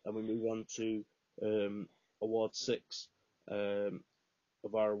 And we move on to Award 6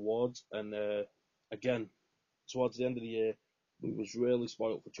 of our awards. And again, towards the end of the year, we was really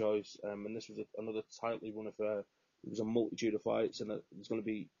spoilt for choice. And this was another tightly run affair. It was a multitude of fights, and there's going to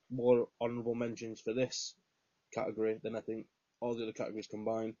be more honourable mentions for this category than I think all the other categories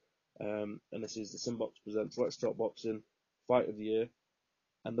combined. And this is the Simbox presents Let's Talk Boxing Fight of the Year,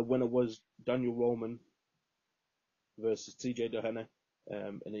 and the winner was Daniel Roman versus TJ Doheny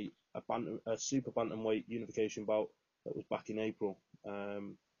in a super bantamweight unification bout that was back in April.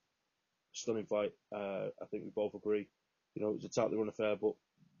 Stunning fight. I think we both agree. It was a tightly run affair, but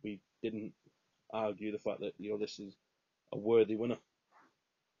we didn't argue the fact that this is a worthy winner.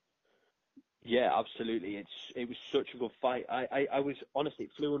 Yeah, absolutely. It was such a good fight. I was honestly,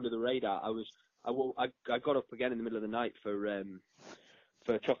 it flew under the radar. I got up again in the middle of the night for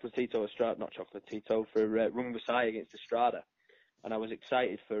Chocolatito Estrada, not Chocolatito, for Rung Vasai against Estrada, and I was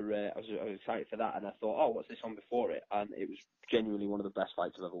excited for I was excited for that, and I thought, oh, what's this on before it? And it was genuinely one of the best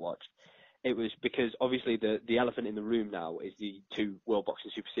fights I've ever watched. It was because obviously the elephant in the room now is the 2 World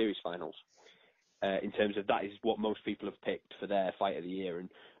Boxing Super Series finals. In terms of that is what most people have picked for their fight of the year, and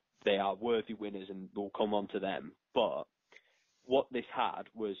they are worthy winners, and we'll come on to them. But what this had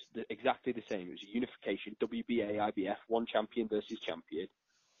was exactly the same. It was a unification, WBA, IBF, one champion versus champion.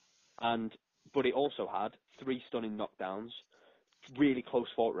 But it also had 3 stunning knockdowns, really close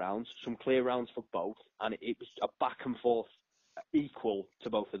fought rounds, some clear rounds for both, and it was a back and forth equal to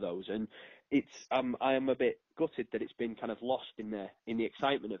both of those. And I am a bit gutted that it's been kind of lost in the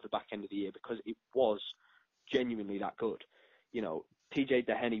excitement of the back end of the year, because it was genuinely that good. TJ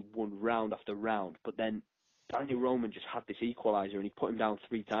Doheny won round after round, but then Daniel Roman just had this equaliser, and he put him down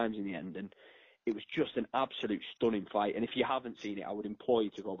 3 times in the end, and it was just an absolute stunning fight. And if you haven't seen it, I would implore you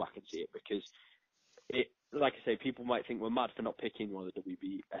to go back and see it, because like I say, people might think we're mad for not picking one of the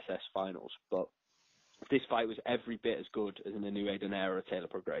WBSS finals, but this fight was every bit as good as in a New Aiden or Taylor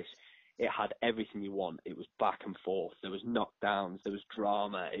Prograis. It had everything you want. It was back and forth. There was knockdowns. There was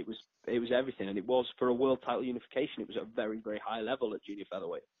drama. It was everything, and it was for a world title unification. It was at a very, very high level at junior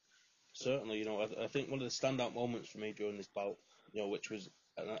featherweight. Certainly, I think one of the standout moments for me during this bout, which was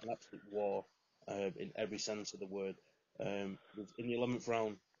an absolute war in every sense of the word, was in the 11th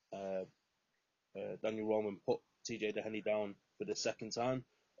round. Daniel Roman put TJ Doheny down for the second time,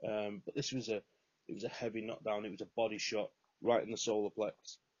 but this was a heavy knockdown. It was a body shot right in the solar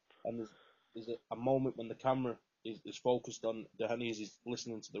plex, and there's a moment when the camera is focused on Doheny as he's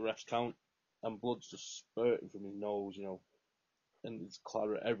listening to the ref's count, and blood's just spurting from his nose, and there's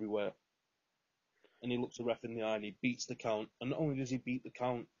claret everywhere. And he looks the ref in the eye and he beats the count. And not only does he beat the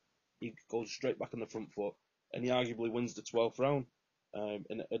count, he goes straight back on the front foot, and he arguably wins the 12th round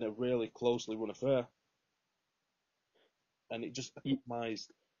in a really closely run affair. And it just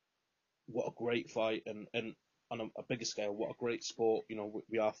epitomised what a great fight, and on a bigger scale, what a great sport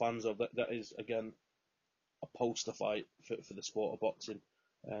we are fans of. That is again a poster fight for the sport of boxing.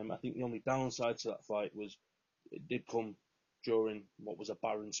 I think the only downside to that fight was it did come during what was a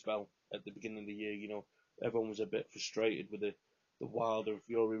barren spell at the beginning of the year. Everyone was a bit frustrated with the Wilder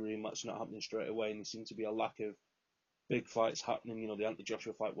Fury rematch not happening straight away, and there seemed to be a lack of big fights happening. The Anthony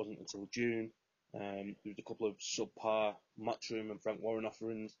Joshua fight wasn't until June. There was a couple of subpar Matchroom and Frank Warren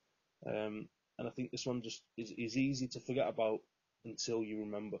offerings, and I think this one just is easy to forget about until you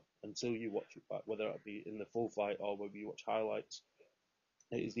remember, until you watch it back, whether it be in the full fight or whether you watch highlights.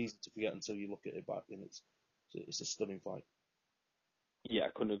 It is easy to forget until you look at it back, and it's a stunning fight. Yeah, I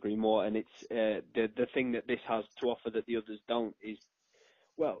couldn't agree more. And it's the thing that this has to offer that the others don't is,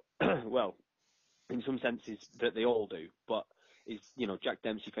 well, in some senses that they all do, but is Jack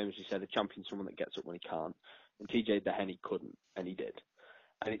Dempsey famously said a champion's someone that gets up when he can't, and TJ Doheny couldn't, and he did.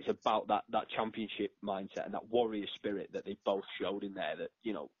 And it's about that championship mindset and that warrior spirit that they both showed in there.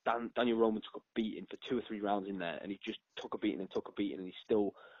 That Daniel Roman took a beating for 2 or 3 rounds in there, and he just took a beating, and he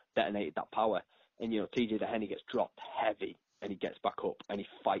still detonated that power. And TJ Doheny gets dropped heavy, and he gets back up, and he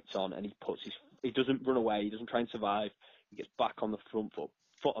fights on, and he doesn't run away, he doesn't try and survive. He gets back on the front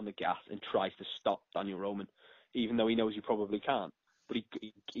foot on the gas, and tries to stop Daniel Roman. even though he knows he probably can't. But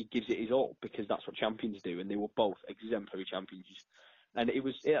he gives it his all because that's what champions do, and they were both exemplary champions. And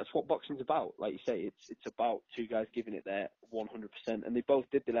that's what boxing's about. Like you say, it's about two guys giving it their 100%, and they both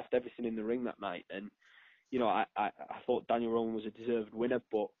did. They left everything in the ring that night, and I thought Daniel Roman was a deserved winner,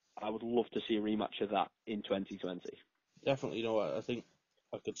 but I would love to see a rematch of that in 2020. Definitely, I think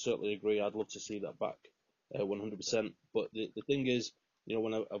I could certainly agree. I'd love to see that back, 100%. But the thing is,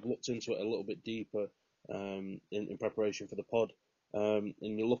 when I've looked into it a little bit deeper, in preparation for the pod, and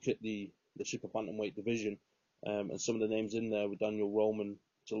you look at the super bantamweight division, and some of the names in there with Daniel Roman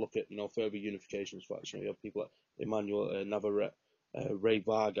to look at, further unifications fights. You have people like Emmanuel Navarrete, Ray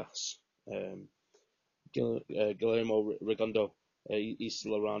Vargas, Guillermo Rigondo. He's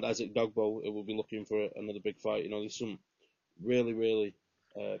still around. Isaac Dogbo will be looking for another big fight. There's some really, really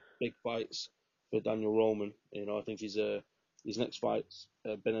big fights for Daniel Roman. I think his next fight's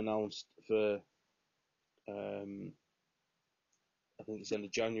been announced for, I think it's end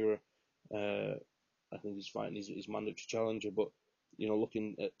of January. I think he's fighting his mandatory challenger. But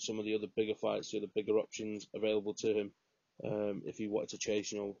looking at some of the other bigger fights, the other bigger options available to him, if he wanted to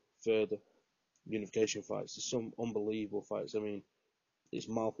chase further unification fights, there's some unbelievable fights. I mean, it's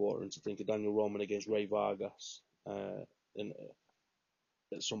mouthwatering to think of Daniel Roman against Ray Vargas, at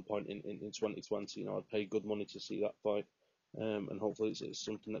some point in 2020. I'd pay good money to see that fight, and hopefully it's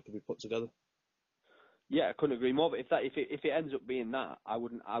something that can be put together. Yeah, I couldn't agree more. But if it ends up being that, I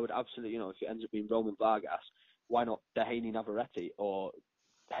would absolutely, if it ends up being Roman Vargas, why not Dehaney Navarrete or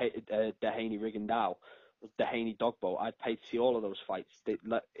Dehaney Rigondeaux, Dehaney Dogbo? I'd pay to see all of those fights.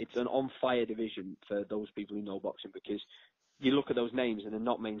 It's an on-fire division for those people who know boxing, because you look at those names and they're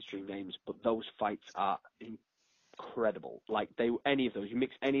not mainstream names, but those fights are incredible. Like any of those, you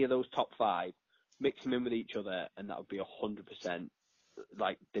mix any of those top five, mix them in with each other, and that would be 100%.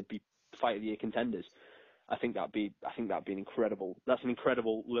 Like they'd be fight of the year contenders. I think that'd be an incredible. That's an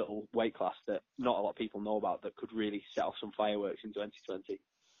incredible little weight class that not a lot of people know about, that could really set off some fireworks in 2020.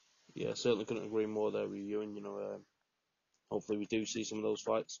 Yeah, certainly couldn't agree more there with you. And hopefully we do see some of those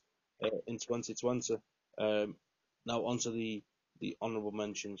fights in 2020. Now onto the honourable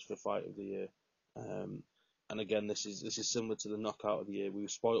mentions for fight of the year. And again, this is similar to the knockout of the year. We were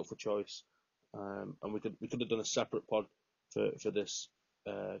spoiled for choice, and we could have done a separate pod for this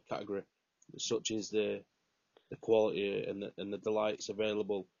category, such as the quality and the delights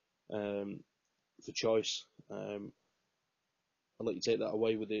available for choice. I'll let you take that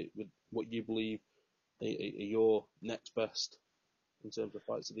away with what you believe are your next best in terms of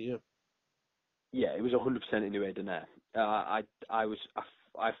fights of the year. Yeah, it was 100% Inoue Donaire. I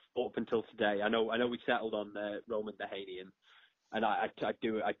up until today. I know we settled on Roman Dehaney, and I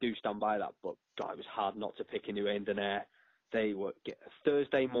do stand by that. But God, it was hard not to pick Inoue and Donaire. They were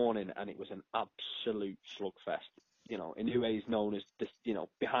Thursday morning, and it was an absolute slugfest. Inoue is known as this.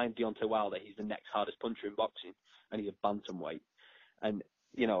 Behind Deontay Wilder, he's the next hardest puncher in boxing, and he's a bantamweight. And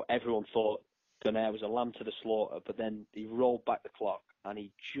everyone thought Donaire was a lamb to the slaughter, but then he rolled back the clock, and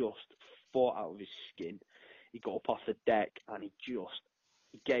he just fought out of his skin. He got up off the deck, and he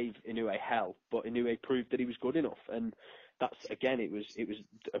gave Inoue hell, but Inoue proved that he was good enough. And that's, again, it was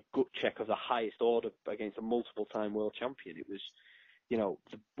a gut check of the highest order against a multiple-time world champion. It was,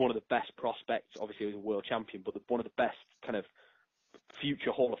 one of the best prospects. Obviously, he was a world champion, but one of the best kind of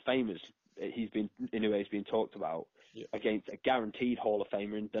future Hall of Famers. Inoue's been talked about, yeah, against a guaranteed Hall of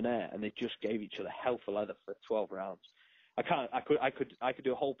Famer in Donaire, and they just gave each other hell for leather for 12 rounds. I could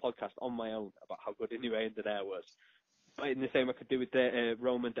do a whole podcast on my own about how good Inoue and Donaire was. In the same I could do with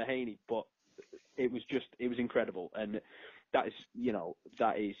Roman Dehaney, but it was incredible, and that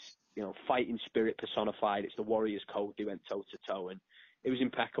is fighting spirit personified. It's the Warriors Code. They went toe to toe, and it was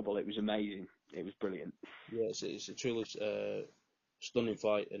impeccable. It was amazing. It was brilliant. Yeah, it's a truly stunning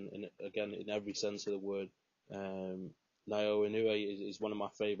fight, and again, in every sense of the word. Naoya Inoue is one of my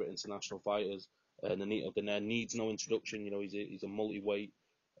favourite international fighters. Nonito Donaire needs no introduction. He's a multi-weight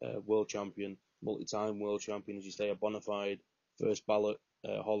world champion, multi-time world champion, as you say, a bona fide first ballot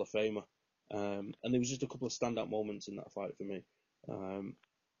Hall of Famer. And there was just a couple of standout moments in that fight for me.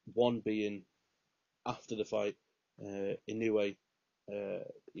 One being after the fight, Inoue,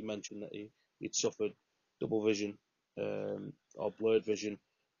 he mentioned that he'd suffered double vision or blurred vision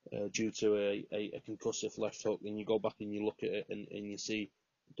due to a concussive left hook, and you go back and you look at it and you see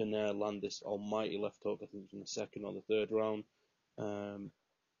Donaire land this almighty left hook. I think it was in the second or the third round. And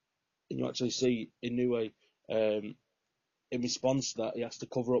you actually see Inoue, in response to that, he has to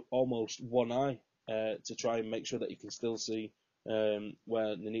cover up almost one eye to try and make sure that he can still see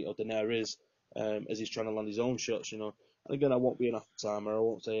where Nonito Donaire is as he's trying to land his own shots. And again, I won't be an half timer. I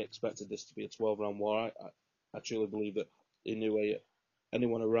won't say I expected this to be a 12-round war. I truly believe that Inoue,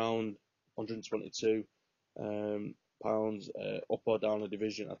 anyone around 122 pounds, up or down a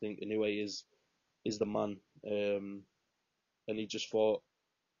division, I think Inoue is the man. And he just fought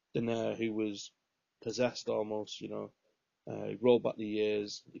Donaire, who was possessed almost. He rolled back the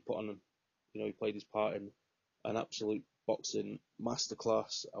years. He put on, he played his part in an absolute boxing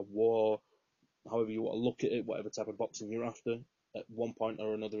masterclass, a war, however you want to look at it, whatever type of boxing you're after. At one point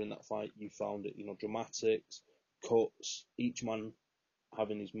or another in that fight, you found it. Dramatics, cuts, each man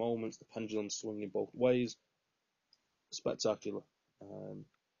having his moments, the pendulum swinging both ways. Spectacular.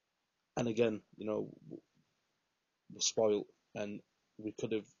 And again, we're spoiled, and we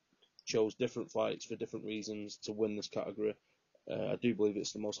could have chose different fights for different reasons to win this category. I do believe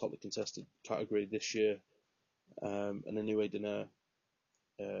it's the most hotly contested category this year, and Inoue Donaire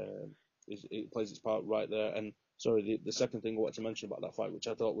it plays its part right there. And sorry, the second thing I wanted to mention about that fight, which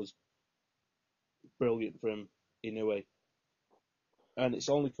I thought was brilliant from Inoue, and it's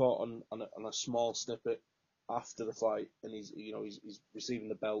only caught on a small snippet after the fight, and he's receiving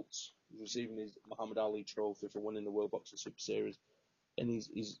the belts, he's receiving his Muhammad Ali trophy for winning the World Boxing Super Series, and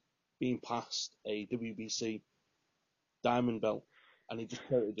he's being passed a WBC diamond belt, and he just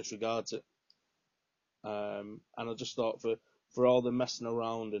totally disregards it. And I just thought for all the messing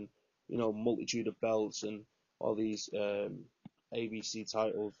around and multitude of belts and all these ABC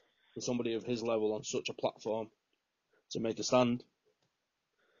titles, for somebody of his level on such a platform to make a stand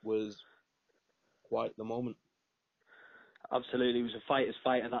was quite the moment. Absolutely, it was a fighter's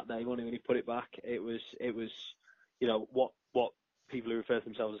fighter that day, wasn't it, when he put it back? It was, what people who refer to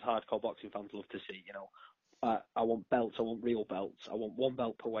themselves as hardcore boxing fans love to see. I want belts. I want real belts. I want one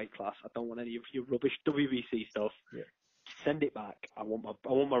belt per weight class. I don't want any of your rubbish WBC stuff. Yeah. Send it back. I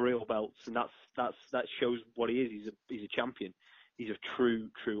want my real belts, and that shows what he is. He's a champion. He's a true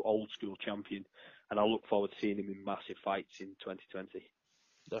old school champion, and I look forward to seeing him in massive fights in 2020.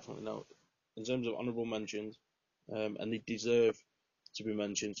 Definitely. Now, in terms of honourable mentions, and they deserve to be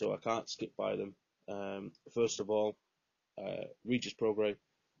mentioned, so I can't skip by them. First of all, Regis Prograis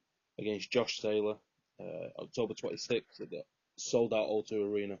against Josh Taylor, October 26th at the sold out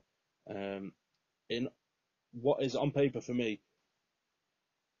O2 Arena. In what is on paper for me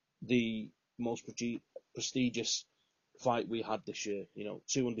the most prestigious fight we had this year.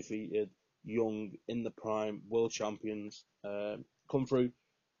 Two undefeated, young, in the prime, world champions, come through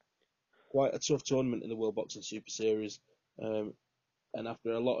quite a tough tournament in the World Boxing Super Series. And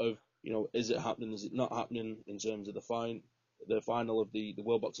after a lot of, is it happening, is it not happening in terms of the final of the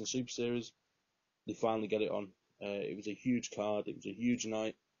World Boxing Super Series, they finally get it on. It was a huge card, it was a huge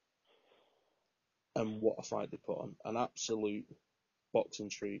night, and what a fight they put on. An absolute boxing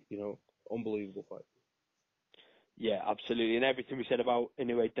treat, unbelievable fight. Yeah, absolutely, and everything we said about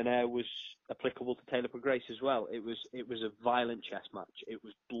Inoue Donaire was applicable to Taylor Prograis as well. It was a violent chess match. It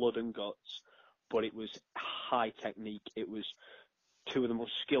was blood and guts, but it was high technique. It was two of the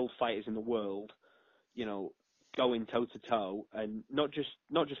most skilled fighters in the world, going toe to toe, and not just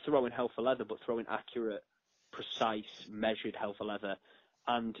throwing hell for leather, but throwing accurate, precise, measured hell for leather,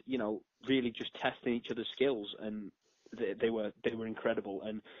 and really just testing each other's skills. And they were incredible.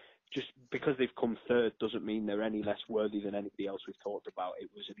 And just because they've come third doesn't mean they're any less worthy than anybody else we've talked about. It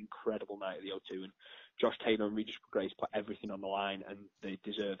was an incredible night at the O2, and Josh Taylor and Regis Prograis put everything on the line, and they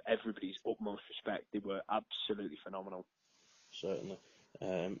deserve everybody's utmost respect. They were absolutely phenomenal. Certainly.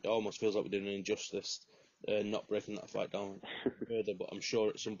 It almost feels like we're doing an injustice not breaking that fight down further, but I'm sure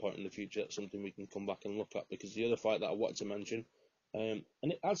at some point in the future that's something we can come back and look at, because the other fight that I wanted to mention, and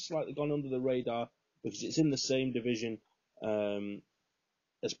it has slightly gone under the radar because it's in the same division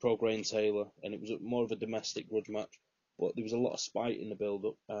as Prograis and Taylor, and it was more of a domestic grudge match, but there was a lot of spite in the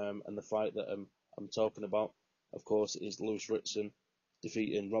build-up, and the fight that I'm talking about, of course, is Lewis Ritson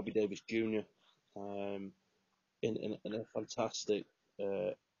defeating Robbie Davis Jr. In a fantastic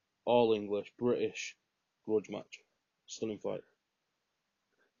all-English, British grudge match. Stunning fight.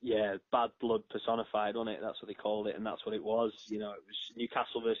 Yeah, bad blood personified, wasn't it? That's what they called it, and that's what it was. It was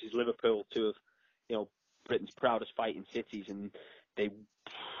Newcastle versus Liverpool, two of Britain's proudest fighting cities, and they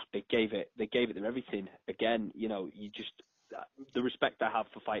gave it their everything. Again, you just the respect I have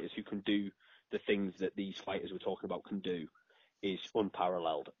for fighters who can do the things that these fighters we're talking about can do is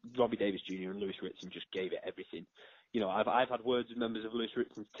unparalleled. Robbie Davis Jr. and Lewis Ritson just gave it everything. I've had words with members of Lewis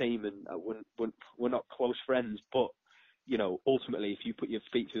Ritson's team, and we're not close friends, but ultimately, if you put your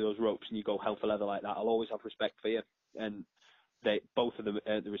feet through those ropes and you go hell for leather like that, I'll always have respect for you. And they both of them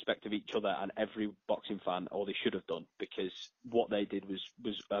earned the respect of each other and every boxing fan, or they should have done, because what they did was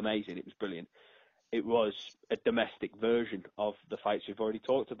amazing. It was brilliant. it was a domestic version of the fights we've already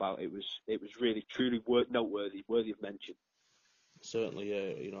talked about. It was really truly noteworthy, worthy of mention. Certainly,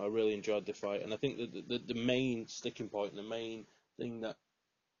 yeah. I really enjoyed the fight, and I think that the main sticking point, the main thing that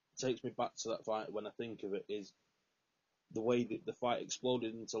takes me back to that fight when I think of it is the way that the fight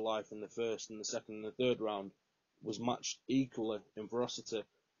exploded into life in the first and the second and the third round was matched equally in ferocity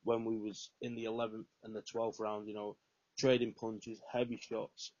when we was in the 11th and the 12th round, trading punches, heavy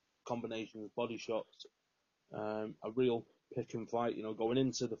shots, combinations, body shots, a real pick and fight, going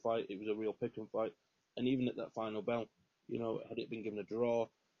into the fight, it was a real pick and fight. And even at that final bell, had it been given a draw,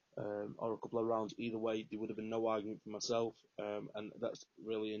 or a couple of rounds either way, there would have been no argument for myself. And that's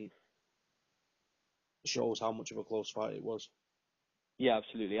really shows how much of a close fight it was. Yeah,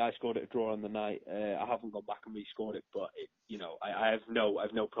 absolutely. I scored it a draw on the night. I haven't gone back and rescored it, but I have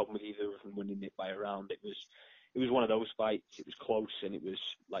no problem with either of them winning it by a round. It was one of those fights. It was close, and it was,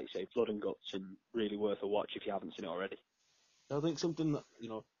 like you say, blood and guts, and really worth a watch if you haven't seen it already. I think something that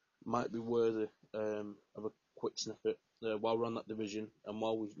might be worthy of a quick snippet while we're on that division, and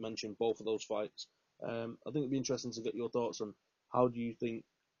while we've mentioned both of those fights, I think it'd be interesting to get your thoughts on how do you think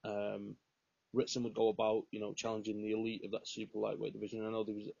Ritson would go about, challenging the elite of that super lightweight division. I know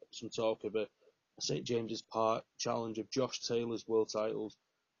there was some talk of a St James's Park challenge of Josh Taylor's world titles,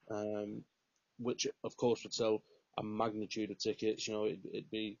 which of course would sell a magnitude of tickets.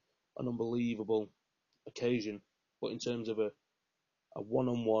 It'd be an unbelievable occasion. But in terms of a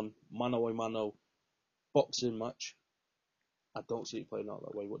one-on-one, mano-a-mano boxing match, I don't see it playing out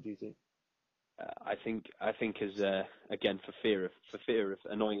that way. What do you think? I think as again for fear of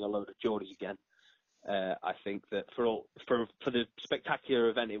annoying a load of Geordies again, I think that for the spectacular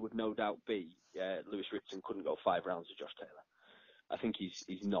event it would no doubt be, Lewis Ritson couldn't go 5 rounds with Josh Taylor. I think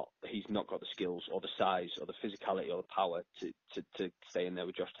he's not got the skills or the size or the physicality or the power to stay in there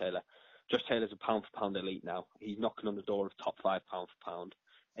with Josh Taylor. Josh Taylor's a pound for pound elite now. He's knocking on the door of top 5 pound for pound.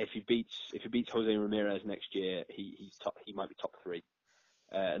 If he beats Jose Ramirez next year, he might be top 3.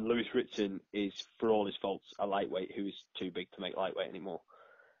 And Lewis Ritson is, for all his faults, a lightweight who is too big to make lightweight anymore.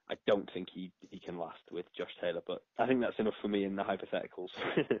 I don't think he can last with Josh Taylor, but I think that's enough for me in the hypotheticals.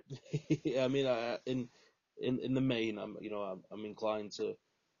 Yeah, I mean, in the main, I'm inclined to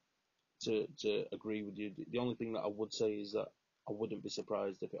agree with you. The only thing that I would say is that I wouldn't be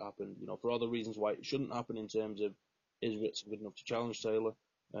surprised if it happened. For all the reasons why it shouldn't happen in terms of is Ritson good enough to challenge Taylor?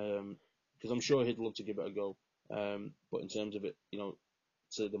 Because I'm sure he'd love to give it a go. But in terms of it,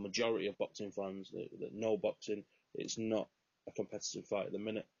 to the majority of boxing fans that know boxing, it's not a competitive fight at the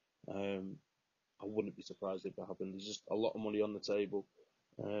minute. I wouldn't be surprised if it happened. There's just a lot of money on the table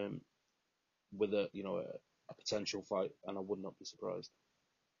with a potential fight, and I would not be surprised.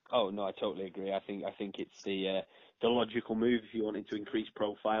 Oh no, I totally agree. I think it's the logical move if you wanted to increase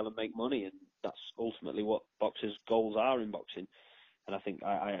profile and make money, and that's ultimately what boxers' goals are in boxing. And I think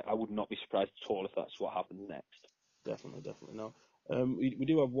I would not be surprised at all if that's what happens next. Definitely. No, we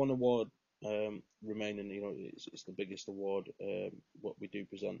do have one award remaining. It's the biggest award what we do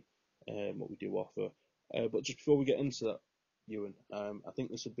present, what we do offer. But just before we get into that, Ewan, I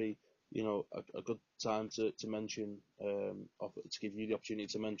think this would be a good time to mention, to give you the opportunity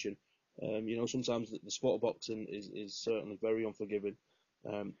to mention. Sometimes the sport of boxing is certainly very unforgiving.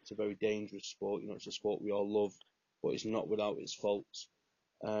 It's a very dangerous sport. It's a sport we all love, but it's not without its faults.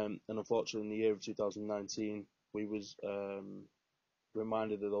 And unfortunately, in the year of 2019, we was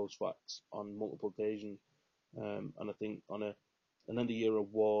reminded of those facts on multiple occasions. And I think on an end of year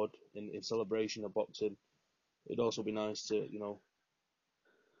award in celebration of boxing, it'd also be nice to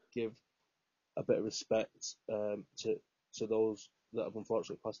give a bit of respect to those that have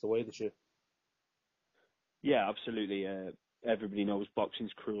unfortunately passed away this year. Yeah, absolutely. Everybody knows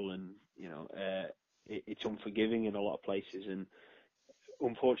boxing's cruel, and it's unforgiving in a lot of places. And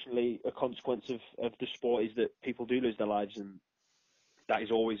unfortunately, a consequence of the sport is that people do lose their lives, and that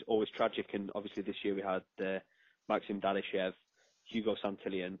is always tragic. And obviously, this year we had Maxim Dadyshev, Hugo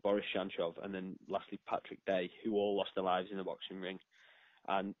Santillan, Boris Shanchov, and then lastly Patrick Day, who all lost their lives in the boxing ring.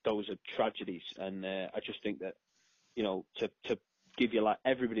 And those are tragedies. And I just think that to give your life,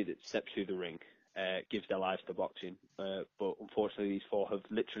 everybody that steps through the ring gives their lives to boxing. But unfortunately, these 4 have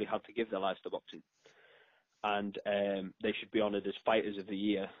literally had to give their lives to boxing. And they should be honoured as fighters of the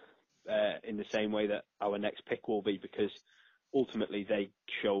year in the same way that our next pick will be, because ultimately they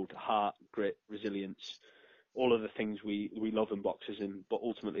showed heart, grit, resilience, all of the things we love in boxers, but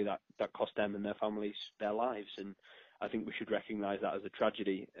ultimately that cost them and their families their lives. And I think we should recognise that as a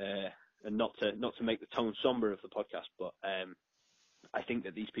tragedy, and not to make the tone sombre of the podcast, but I think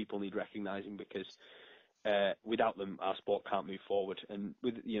that these people need recognising, because without them our sport can't move forward. And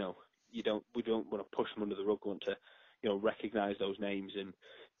with we don't want to push them under the rug. We want to, recognise those names and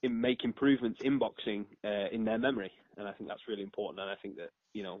make improvements in boxing in their memory. And I think that's really important. And I think that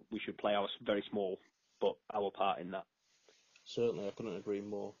we should play our very small but our part in that. Certainly, I couldn't agree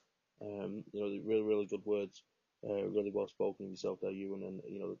more. Really good words. Really well spoken of yourself there, Ewan, and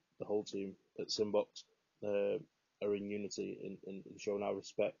the whole team at Simbox are in unity in showing our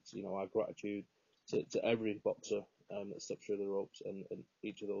respect, our gratitude to every boxer that stepped through the ropes and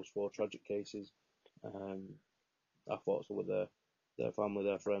each of those 4 tragic cases. Our thoughts are with their family,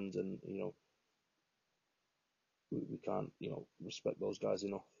 their friends, and we can't respect those guys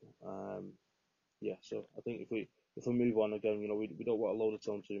enough. So I think if we move on again, we don't want to load the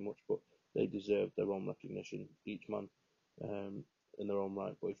tone too much, but they deserve their own recognition, each man in their own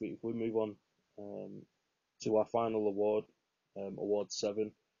right. But if we move on to our final award, Award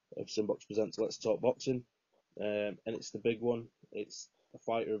 7 of Simbox Presents Let's Talk Boxing, and it's the big one. It's the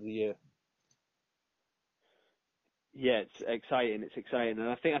Fighter of the Year. Yeah, it's exciting. And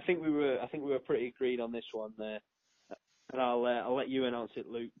I think we were pretty agreed on this one there. And I'll let you announce it,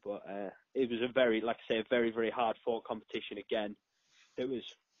 Luke. But it was a very very hard fought competition again. There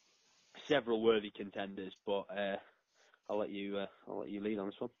was several worthy contenders, but I'll let you lead on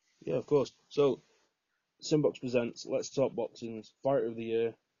this one. Yeah, of course. So Simbox Presents Let's Talk Boxing's Fighter of the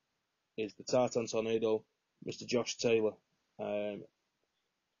Year is the Tartan Tornado, Mr. Josh Taylor.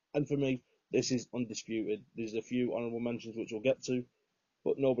 And for me, this is undisputed. There's a few honourable mentions which we'll get to,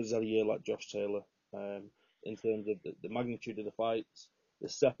 but nobody's had a year like Josh Taylor in terms of the magnitude of the fights, the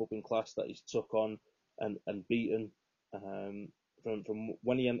step up in class that he's took on and beaten. From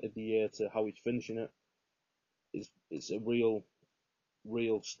when he entered the year to how he's finishing it, it's a real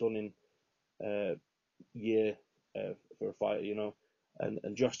stunning year for a fighter,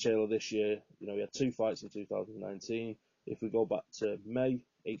 And Josh Taylor this year, he had 2 fights in 2019. If we go back to May,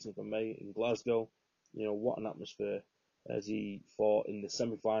 18th of May in Glasgow, what an atmosphere as he fought in the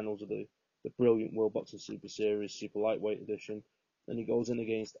semi-finals of the brilliant World Boxing Super Series, Super Lightweight edition, and he goes in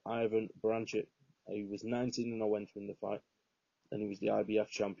against Ivan Baranchyk. He was 19-0 entering the fight, and he was the IBF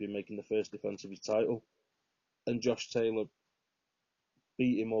champion, making the first defence of his title. And Josh Taylor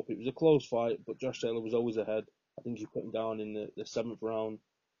beat him up. It was a close fight, but Josh Taylor was always ahead. I think he put him down in the 7th round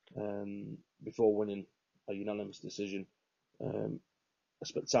before winning a unanimous decision. A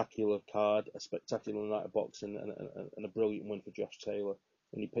spectacular card, a spectacular night of boxing, and a brilliant win for Josh Taylor.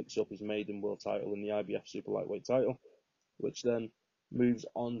 And he picks up his maiden world title in the IBF Super Lightweight title, which then moves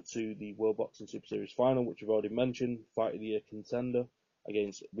on to the World Boxing Super Series final, which we've already mentioned, Fight of the Year contender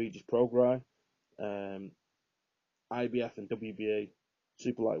against Regis Prograis. IBF and WBA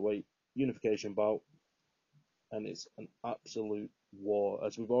Super Lightweight unification bout, and it's an absolute war,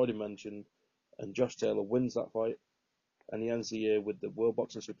 as we've already mentioned, and Josh Taylor wins that fight, and he ends the year with the World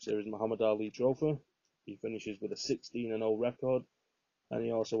Boxing Super Series Muhammad Ali Trophy. He finishes with a 16-0 record, and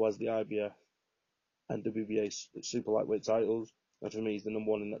he also has the IBF and WBA Super Lightweight titles, and for me, he's the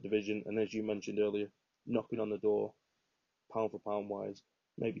number 1 in that division, and as you mentioned earlier, knocking on the door, pound for pound wise,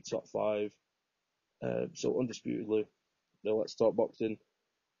 maybe top 5, so undisputedly, Let's Talk Boxing.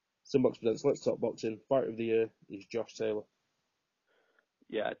 Simbox Presents Let's Talk Boxing. Fighter of the Year is Josh Taylor.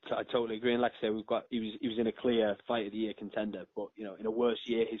 Yeah, I totally agree. And like I say, he was in a clear Fight of the Year contender, but in a worse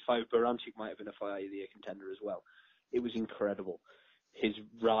year, his fight with Baranchyk might have been a Fight of the Year contender as well. It was incredible. His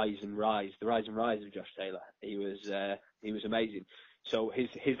the rise and rise of Josh Taylor. He was amazing. So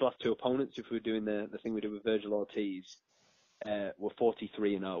his last 2 opponents, if we were doing the thing we did with Virgil Ortiz, were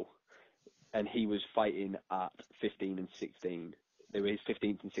 43-0. And he was fighting at 15 and 16. They were his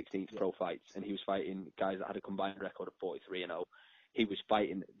 15th and 16th pro fights, and he was fighting guys that had a combined record of 43-0. He was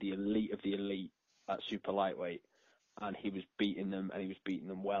fighting the elite of the elite at super lightweight, and he was beating them, and he was beating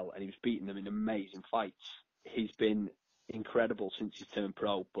them well, and he was beating them in amazing fights. He's been incredible since he's turned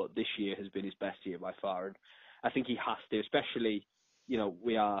pro, but this year has been his best year by far, and I think he has to, especially,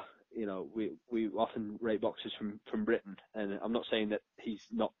 we often rate boxers from Britain, and I'm not saying that he's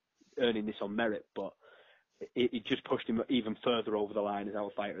not earning this on merit, but it just pushed him even further over the line as our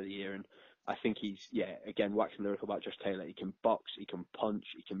Fighter of the Year. And I think he's, again, waxing lyrical about Josh Taylor. He can box, he can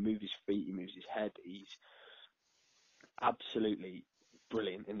punch, he can move his feet, he moves his head. He's absolutely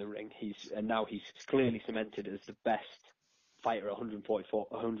brilliant in the ring. Now he's clearly cemented as the best fighter at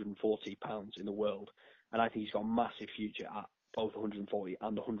 140 pounds in the world. And I think he's got a massive future at both 140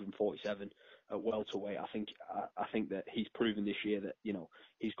 and 147 at welterweight. I think that he's proven this year that,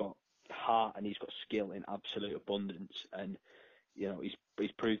 he's got heart and he's got skill in absolute abundance, and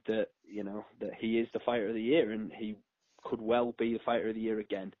he's proved that that he is the Fighter of the Year, and he could well be the Fighter of the Year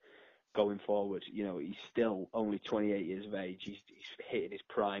again. going forward. You know, he's still only 28 years of age. He's hitting his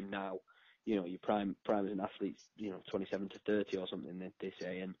prime now. You know, your prime as an athlete's, 27 to 30 or something, they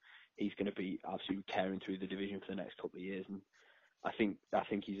say, and he's going to be absolutely tearing through the division for the next couple of years. And I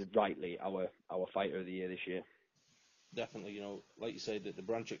think he's rightly our fighter of the year this year. Definitely, like you say, that the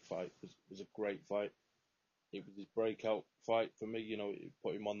Branchik fight was a great fight. It was his breakout fight for me. It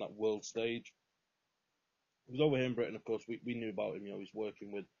put him on that world stage. It was over here in Britain, of course. We knew about him. He's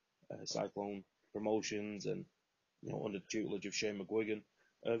working with Cyclone Promotions and under the tutelage of Shane McGuigan.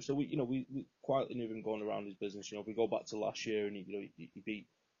 So we quietly knew him going around his business. If we go back to last year and he beat,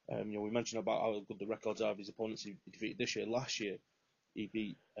 we mentioned about how good the records are of his opponents he defeated this year. Last year he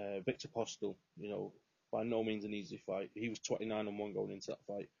beat Victor Postel. By no means an easy fight. He was 29-1 going into that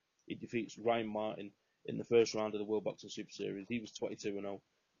fight. He defeats Ryan Martin in the first round of the World Boxing Super Series. He was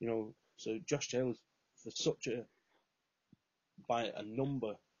 22-0. So Josh Taylor's for such by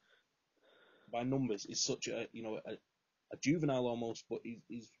numbers is such a juvenile almost, but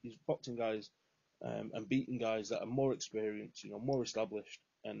he's boxing guys and beating guys that are more experienced, more established.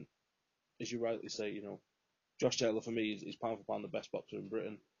 And as you rightly say, Josh Taylor for me is pound for pound the best boxer in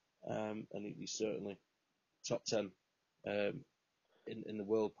Britain, and he's certainly top 10 in the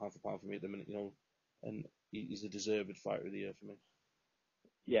world pound for pound for me at the minute, and he's a deserved fighter of the year for me.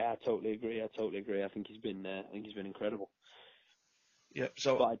 Yeah, I totally agree. I think he's been incredible. Yeah.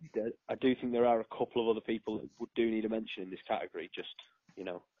 So, but I do think there are a couple of other people that do need a mention in this category. Just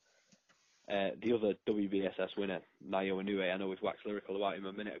the other WBSS winner, Naoya Inoue. I know we've waxed lyrical about him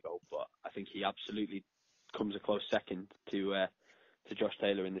a minute ago, but I think he absolutely comes a close second to Josh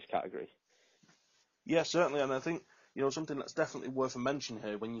Taylor in this category. Yeah, certainly, and I think something that's definitely worth a mention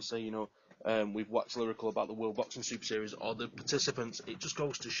here when you say we've waxed lyrical about the World Boxing Super Series or the participants. It just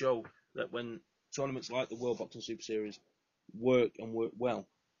goes to show that when tournaments like the World Boxing Super Series work well,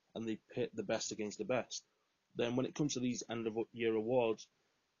 and they pit the best against the best, then when it comes to these end of year awards,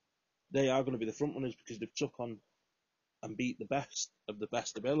 they are going to be the front runners because they've took on and beat the best of the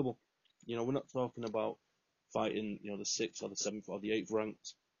best available. We're not talking about fighting the 6th or the 7th or the 8th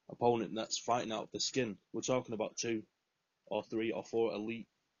ranked opponent that's fighting out of the skin. We're talking about 2 or 3 or 4 elite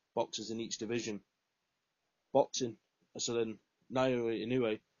boxers in each division boxing. So then Naoya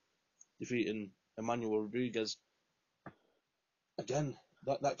Inoue defeating Emmanuel Rodriguez. Again,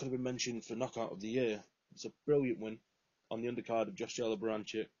 that could have been mentioned for knockout of the year. It's a brilliant win on the undercard of Josh Taylor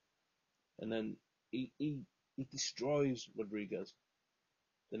Branchik. And then he destroys Rodriguez.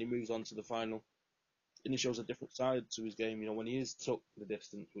 Then he moves on to the final. And he shows a different side to his game, when he is took the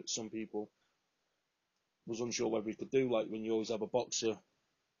distance, which some people was unsure whether he could do, like when you always have a boxer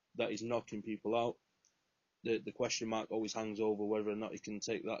that is knocking people out. The question mark always hangs over whether or not he can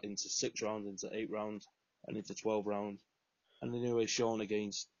take that into 6 rounds, into 8 rounds, and into 12 rounds. And anyway, shown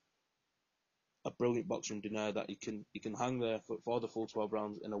against a brilliant boxer in Denier that he can hang there for the full 12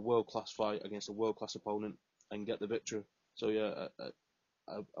 rounds in a world-class fight against a world-class opponent and get the victory. So yeah,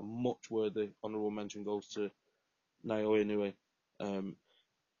 a much worthy honourable mention goes to Naoya Inoue.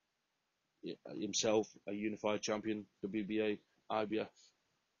 Himself a unified champion, WBA, IBF,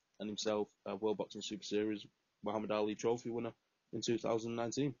 and himself a World Boxing Super Series Muhammad Ali Trophy winner in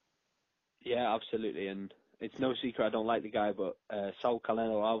 2019. Yeah, absolutely, and it's no secret I don't like the guy, but Saul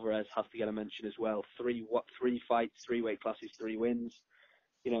Canelo Alvarez has to get a mention as well. 3 fights, 3 weight classes, 3 wins.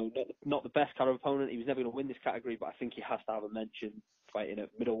 Not the best kind of opponent. He was never going to win this category, but I think he has to have a mention. Fighting at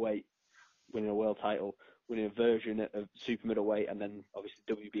middleweight, winning a world title, winning a version of super middleweight, and then obviously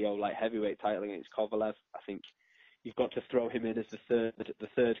WBO light heavyweight title against Kovalev. I think you've got to throw him in as the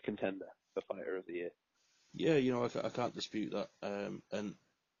third contender for fighter of the year. Yeah, I can't dispute that. And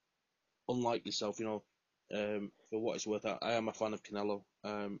unlike yourself, for what it's worth, I am a fan of Canelo.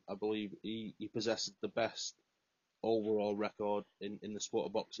 I believe he possesses the best overall record in the sport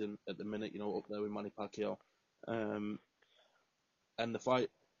of boxing at the minute, up there with Manny Pacquiao. And the fight,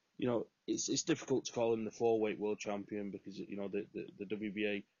 it's difficult to call him the 4-weight world champion because, the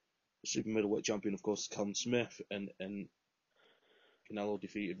WBA super middleweight champion, of course, is Callum Smith, and Canelo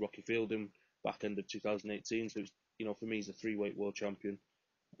defeated Rocky Fielding back end of 2018. So, for me, he's a 3-weight world champion.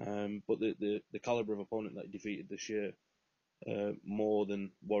 But the caliber of opponent that he defeated this year more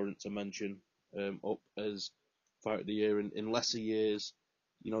than warrants a mention up as fighter of the year. In lesser years,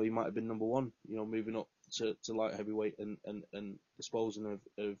 he might have been number 1, moving up to light heavyweight and disposing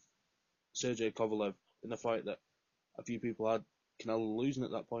of Sergey Kovalev in a fight that a few people had Canelo losing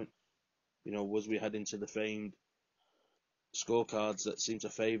at that point. Was we heading to the famed scorecards that seem to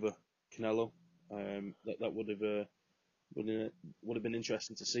favour Canelo? That would have been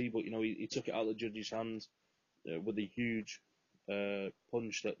interesting to see, but he took it out of the judges' hands with a huge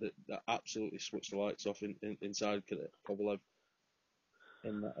punch that absolutely switched the lights off inside Kovalev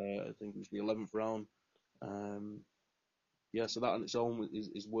in that, I think it was the 11th round. Yeah, so that on its own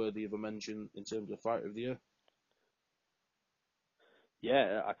is worthy of a mention in terms of fighter of the year.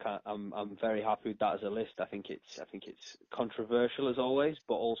 Yeah, I'm very happy with that as a list. I think it's controversial as always,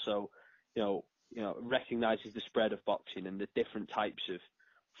 but also, recognises the spread of boxing and the different types of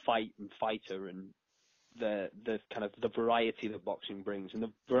fight and fighter and the kind of the variety that boxing brings, and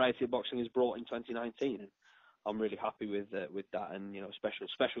the variety of boxing is brought in 2019. And I'm really happy with that. And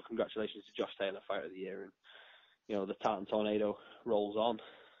special congratulations to Josh Taylor, fighter of the year, and the Tartan Tornado rolls on.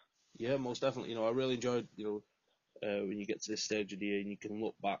 Yeah, most definitely. I really enjoyed when you get to this stage of the year and you can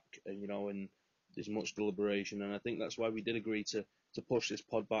look back and and there's much deliberation, and I think that's why we did agree to push this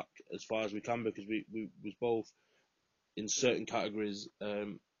pod back as far as we can, because we was both in certain categories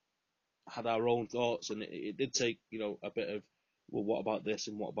had our own thoughts, and it did take a bit of, well, what about this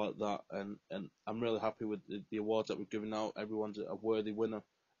and what about that, and I'm really happy with the awards that we've given out. Everyone's a worthy winner,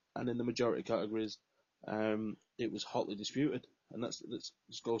 and in the majority categories it was hotly disputed, and that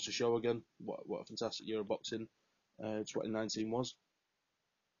just goes to show again what a fantastic year of boxing 2019 was.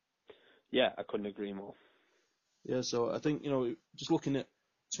 Yeah, I couldn't agree more. Yeah, so I think just looking at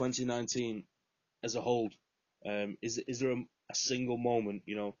 2019 as a whole, is there a single moment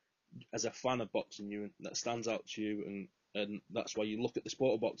as a fan of boxing that stands out to you, and that's why you look at the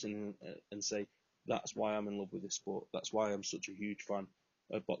sport of boxing and say, that's why I'm in love with this sport, that's why I'm such a huge fan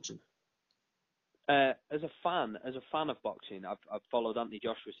of boxing? As a fan of boxing, I've followed Anthony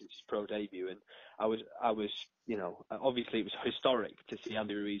Joshua since his pro debut, and I was obviously it was historic to see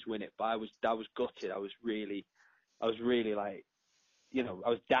Andy Ruiz win it, but I was gutted. I was really like, I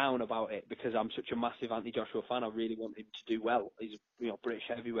was down about it because I'm such a massive Anthony Joshua fan. I really want him to do well. He's British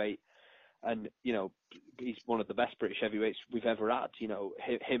heavyweight, and he's one of the best British heavyweights we've ever had.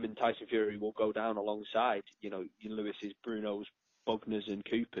 Him and Tyson Fury will go down alongside Lewis's, Bruno's, Bugners, and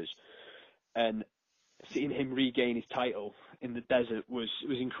Coopers, and seeing him regain his title in the desert was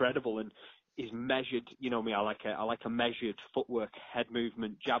incredible. And his measured, me, I like a measured footwork, head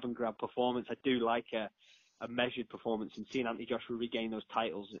movement, jab and grab performance. I do like a measured performance, and seeing Anthony Joshua regain those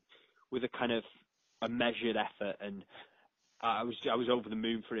titles with a kind of a measured effort, and I was over the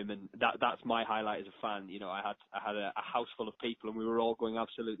moon for him, and that's my highlight as a fan. I had a house full of people, and we were all going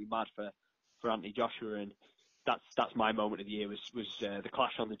absolutely mad for Anthony Joshua, and that's my moment of the year was the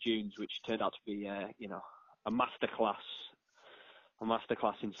Clash on the Dunes, which turned out to be a masterclass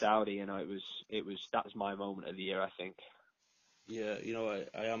in Saudi. That was my moment of the year, I think. Yeah,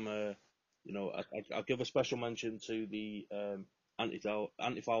 I am I'll give a special mention to the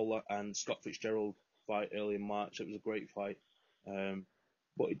Anthony Fowler and Scott Fitzgerald fight early in March. It was a great fight,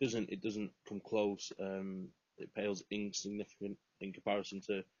 but it doesn't come close. It pales insignificant in comparison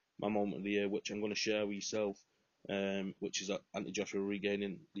to my moment of the year, which I'm going to share with yourself, which is Anthony Joshua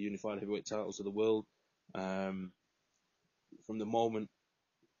regaining the unified heavyweight titles of the world. From the moment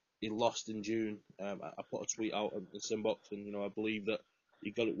he lost in June, I put a tweet out at the Simbox, and I believe that he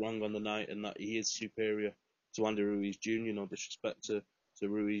got it wrong on the night, and that he is superior to Andy Ruiz Jr. No disrespect to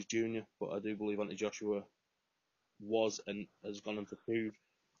Ruiz Jr., but I do believe Anthony Joshua was and has gone on to prove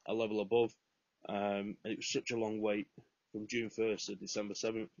a level above. And it was such a long wait from June 1st to December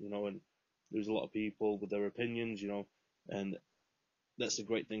 7th, and there was a lot of people with their opinions, and that's the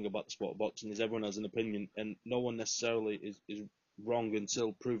great thing about the sport of boxing, is everyone has an opinion, and no one necessarily is wrong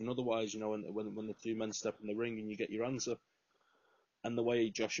until proven otherwise, and when the two men step in the ring and you get your answer. And the way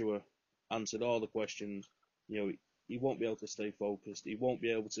Joshua answered all the questions, he won't be able to stay focused. He won't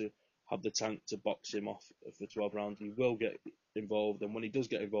be able to have the tank to box him off for 12 rounds. He will get involved, and when he does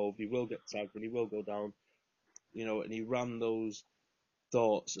get involved, he will get tagged and he will go down. And he ran those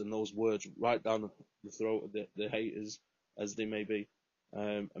thoughts and those words right down the throat of the haters, as they may be,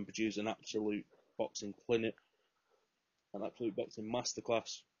 and produced an absolute boxing clinic, an absolute boxing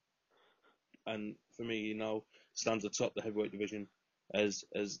masterclass. And for me, stands atop the heavyweight division as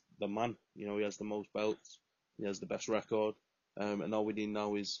the man. He has the most belts, he has the best record, and all we need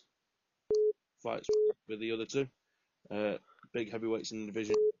now is fights with the other two big heavyweights in the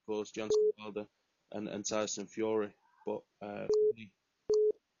division, of course, Deontay Wilder and Tyson Fury. But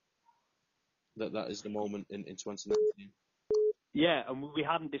that is the moment in 2019. Yeah, and we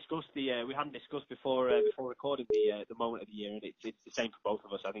hadn't discussed before recording the moment of the year, and it's the same for both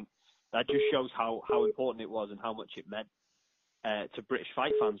of us. I think that just shows how important it was and how much it meant to British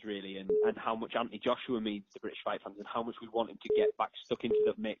fight fans, really, and how much Anthony Joshua means to British fight fans, and how much we want him to get back stuck into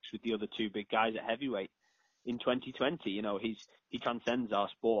the mix with the other two big guys at heavyweight in 2020. He transcends our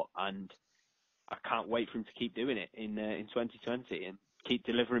sport, and I can't wait for him to keep doing it in 2020 and keep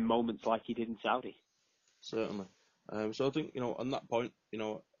delivering moments like he did in Saudi. Certainly. So I think, on that point,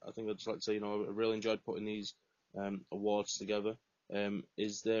 I think I'd just like to say, I really enjoyed putting these awards together.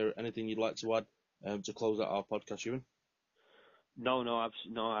 Is there anything you'd like to add to close out our podcast, Ewan? No,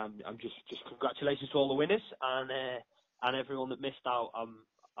 I'm just congratulations to all the winners and everyone that missed out.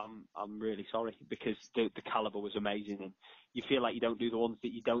 I'm really sorry because the caliber was amazing, and you feel like you don't do the ones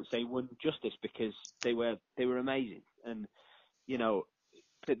that you don't say won justice because they were amazing. And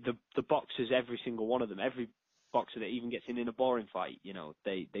the boxers, every single one of them, every boxer that even gets in a boring fight,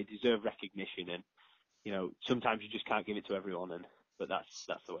 they deserve recognition, and sometimes you just can't give it to everyone, but that's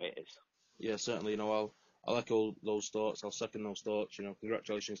the way it is. Yeah, certainly. I'll echo those thoughts. I'll second those thoughts.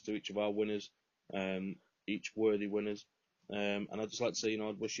 Congratulations to each of our winners, each worthy winners. And I'd just like to say,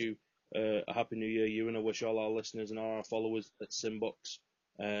 I'd wish you a happy new year, Ewan. I wish all our listeners and all our followers at Simbox,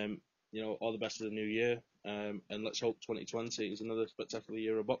 all the best for the new year. And let's hope 2020 is another spectacular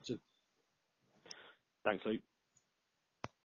year of boxing. Thanks, Luke.